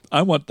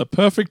 I want the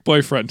perfect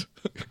boyfriend.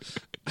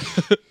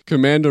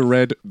 Commander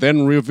Red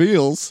then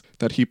reveals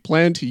that he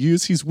planned to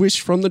use his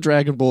wish from the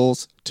Dragon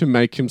Balls to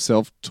make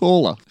himself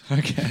taller.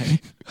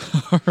 Okay.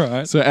 All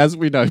right. So as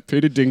we know,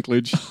 Peter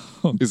Dinklage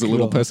is a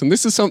little person.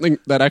 This is something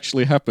that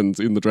actually happens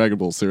in the Dragon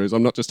Ball series.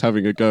 I'm not just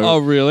having a go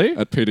really?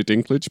 at Peter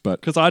Dinklage,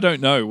 but... Because I don't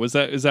know. Is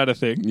that a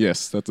thing?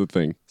 Yes, that's a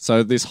thing.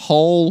 So this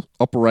whole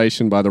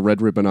operation by the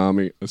Red Ribbon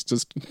Army is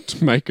just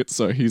to make it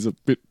so he's a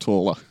bit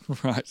taller.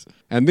 Right.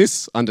 And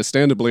this,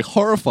 understandably,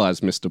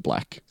 horrifies Mr.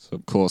 Black. So,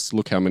 of course,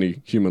 look how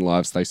many human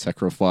lives they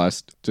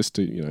sacrificed just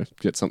to,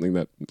 get something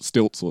that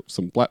stilts or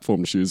some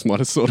platform shoes might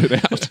have sorted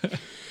out.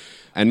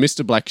 And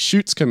Mr. Black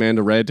shoots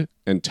Commander Red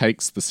and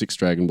takes the 6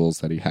 Dragon Balls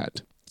that he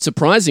had.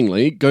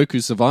 Surprisingly,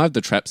 Goku survived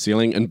the trap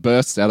ceiling and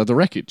bursts out of the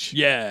wreckage.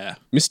 Yeah.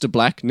 Mr.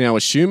 Black, now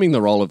assuming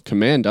the role of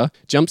commander,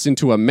 jumps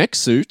into a mech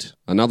suit,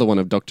 another one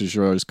of Dr.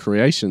 Giro's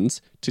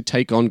creations, to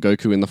take on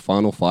Goku in the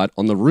final fight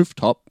on the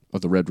rooftop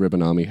of the Red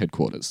Ribbon Army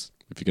headquarters.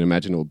 If you can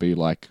imagine, it will be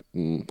like,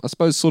 I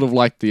suppose sort of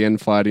like the end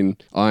fight in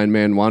Iron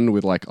Man 1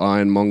 with like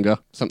Ironmonger,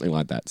 something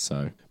like that.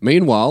 So,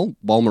 meanwhile,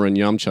 Bulma and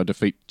Yamcha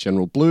defeat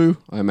General Blue.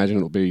 I imagine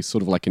it'll be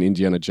sort of like an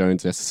Indiana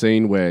Jones-esque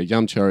scene where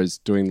Yamcha is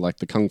doing like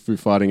the kung fu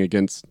fighting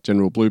against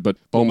General Blue, but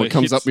Bulma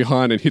comes up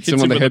behind and hits him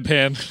on the head.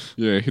 Pan.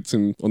 Yeah, hits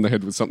him on the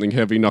head with something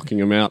heavy, knocking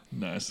him out.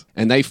 Nice.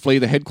 And they flee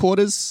the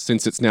headquarters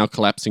since it's now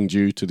collapsing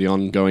due to the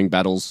ongoing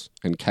battles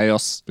and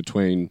chaos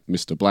between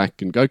Mr.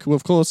 Black and Goku,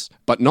 of course,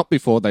 but not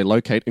before they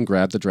locate and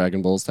grab the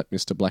Dragon Balls that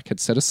Mr. Black had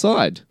set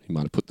aside. He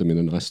might have put them in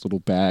a nice little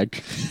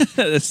bag.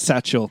 A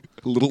satchel.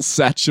 A little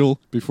satchel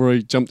before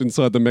he jumped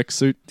inside the mech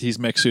suit. His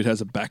mech suit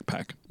has a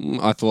backpack.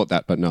 I thought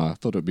that, but no, I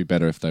thought it would be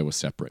better if they were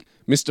separate.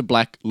 Mr.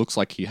 Black looks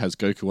like he has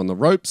Goku on the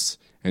ropes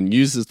and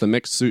uses the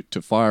mech suit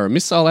to fire a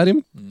missile at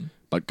him,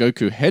 but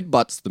Goku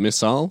headbutts the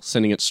missile,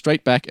 sending it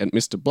straight back at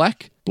Mr.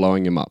 Black,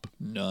 blowing him up.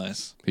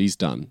 Nice. He's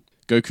done.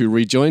 Goku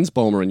rejoins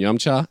Bulma and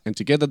Yamcha, and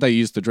together they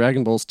use the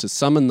Dragon Balls to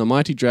summon the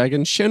mighty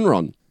dragon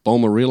Shenron.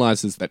 Bulma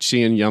realizes that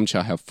she and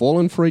Yamcha have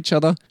fallen for each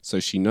other, so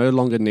she no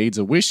longer needs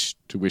a wish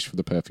to wish for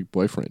the perfect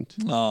boyfriend.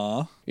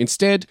 Aww.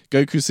 Instead,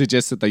 Goku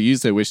suggests that they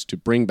use their wish to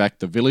bring back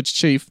the village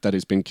chief that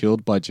has been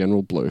killed by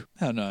General Blue.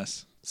 How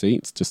nice. See,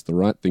 it's just the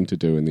right thing to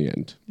do in the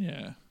end.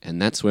 Yeah.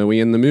 And that's where we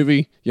end the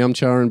movie.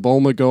 Yamcha and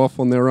Bulma go off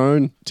on their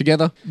own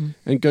together,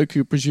 and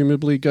Goku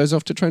presumably goes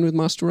off to train with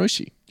Master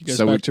Roshi. He goes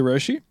back to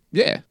Roshi?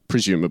 Yeah,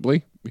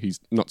 presumably. He's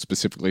not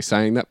specifically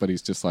saying that, but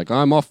he's just like,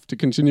 I'm off to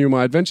continue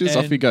my adventures.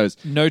 And off he goes.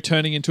 No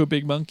turning into a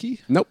big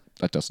monkey? Nope,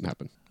 that doesn't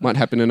happen. Might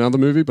happen in another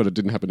movie, but it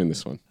didn't happen in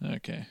this one.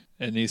 Okay.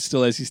 And he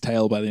still has his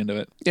tail by the end of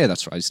it? Yeah,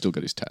 that's right. He's still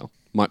got his tail.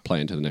 Might play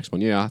into the next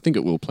one. Yeah, I think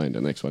it will play into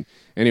the next one.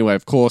 Anyway,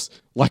 of course,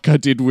 like I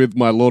did with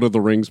my Lord of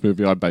the Rings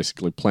movie, I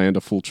basically planned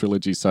a full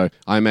trilogy. So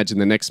I imagine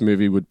the next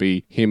movie would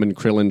be him and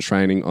Krillin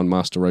training on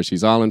Master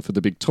Roshi's Island for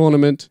the big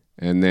tournament,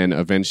 and then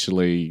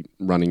eventually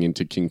running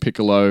into King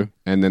Piccolo.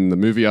 And then the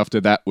movie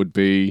after that would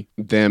be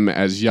them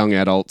as young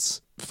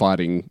adults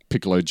fighting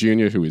Piccolo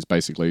Jr., who is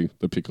basically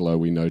the Piccolo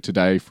we know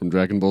today from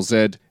Dragon Ball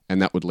Z.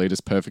 And that would lead us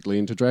perfectly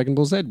into Dragon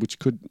Ball Z, which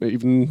could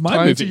even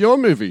tie into your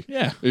movie.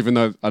 Yeah. Even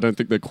though I don't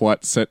think they're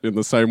quite set in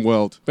the same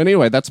world. But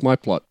anyway, that's my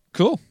plot.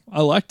 Cool.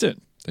 I liked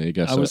it. There you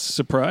go. I was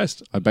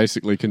surprised. I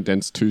basically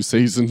condensed 2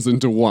 seasons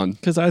into one.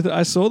 Because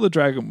I saw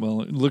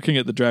looking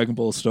at the Dragon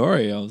Ball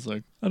story, I was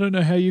like, I don't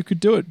know how you could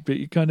do it, but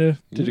you kind of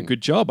did a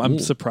good job. I'm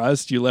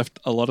surprised you left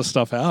a lot of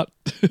stuff out.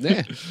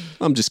 Yeah.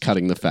 I'm just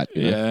cutting the fat.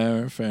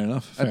 Yeah, fair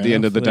enough. At the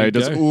end of the day,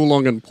 does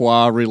oolong and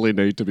pois really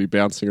need to be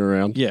bouncing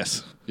around?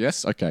 Yes.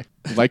 Yes? Okay.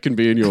 Well, they can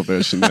be in your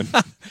version then.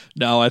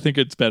 No, I think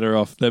it's better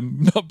off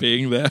them not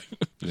being there.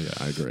 Yeah,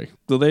 I agree.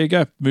 So there you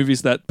go.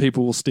 Movies that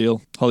people will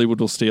steal, Hollywood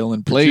will steal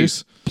and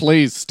produce.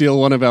 Please steal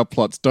one of our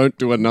plots. Don't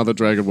do another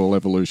Dragon Ball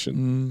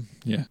Evolution.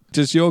 Yeah.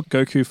 Does your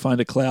Goku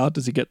find a cloud?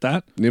 Does he get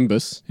that?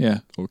 Nimbus. Yeah.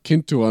 Or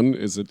Kintuan,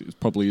 it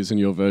probably is in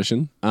your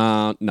version.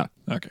 No.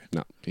 Okay.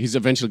 No. He's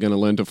eventually going to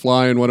learn to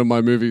fly in one of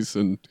my movies,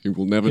 and he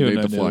will never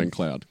need the flying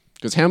cloud.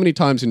 Because how many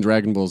times in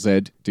Dragon Ball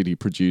Z did he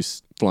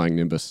produce Flying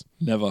Nimbus?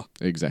 Never.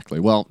 Exactly.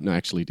 Well, no,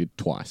 actually he did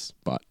twice,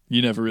 but...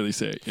 You never really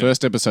see it. Yeah.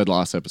 First episode,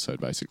 last episode,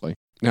 basically.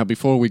 Now,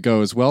 before we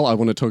go as well, I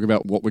want to talk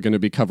about what we're going to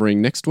be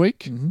covering next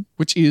week,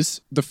 which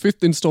is the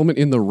 5th installment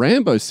in the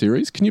Rambo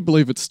series. Can you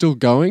believe it's still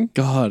going?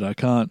 God, I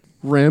can't.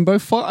 Rambo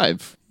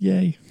 5.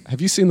 Yay.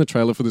 Have you seen the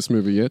trailer for this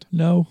movie yet?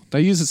 No.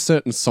 They use a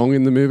certain song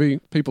in the movie.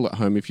 People at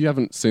home, if you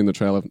haven't seen the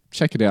trailer,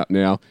 check it out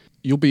now.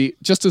 You'll be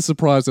just as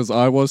surprised as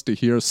I was to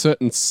hear a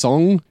certain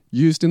song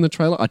used in the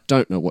trailer. I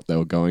don't know what they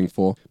were going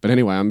for. But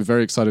anyway, I'm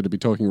very excited to be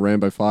talking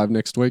Rambo 5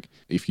 next week.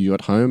 If you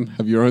at home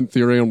have your own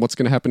theory on what's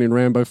going to happen in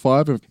Rambo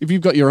 5, if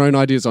you've got your own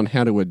ideas on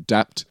how to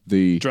adapt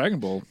the Dragon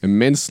Ball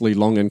immensely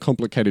long and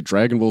complicated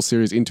Dragon Ball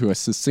series into a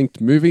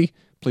succinct movie,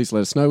 please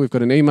let us know. We've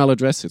got an email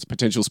address. It's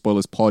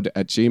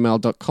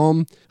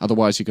potentialspoilerspod@gmail.com.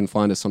 Otherwise, you can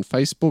find us on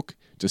Facebook.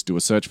 Just do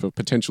a search for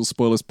Potential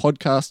Spoilers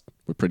Podcast.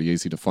 We're pretty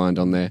easy to find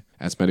on there.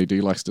 As Matty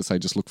D likes to say,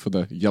 just look for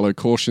the yellow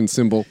caution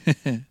symbol.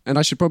 And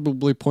I should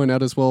probably point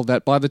out as well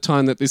that by the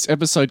time that this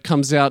episode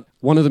comes out,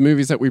 one of the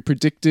movies that we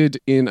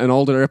predicted in an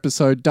older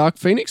episode, Dark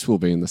Phoenix, will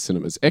be in the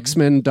cinemas.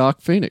 X-Men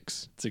Dark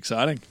Phoenix. It's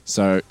exciting.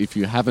 So if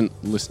you haven't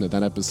listened to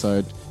that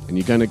episode and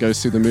you're going to go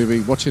see the movie,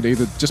 watch it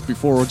either just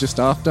before or just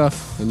after,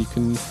 and you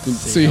can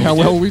see how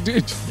well we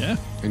did. Yeah.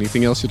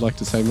 Anything else you'd like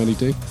to say, Matty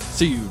D?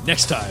 See you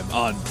next time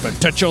on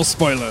Potential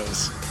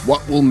Spoilers.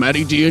 What will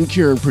Matty D and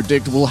Kieran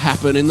predict will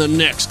happen in the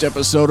next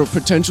episode of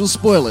Potential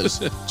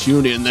Spoilers?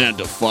 Tune in then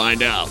to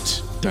find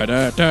out. Da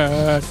da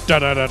da da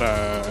da da da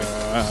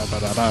da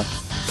da da.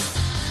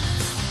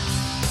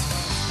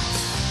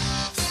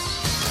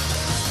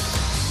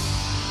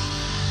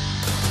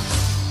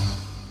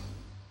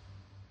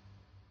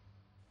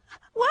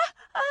 What?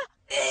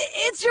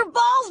 It's your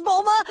balls,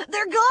 Bulma.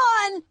 They're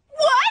gone.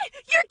 What?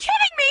 You're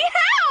kidding me?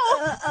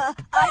 How?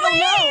 I don't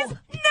know.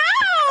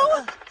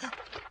 No!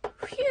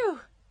 Phew.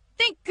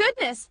 Thank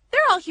goodness.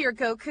 They're all here,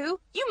 Goku.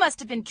 You must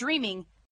have been dreaming.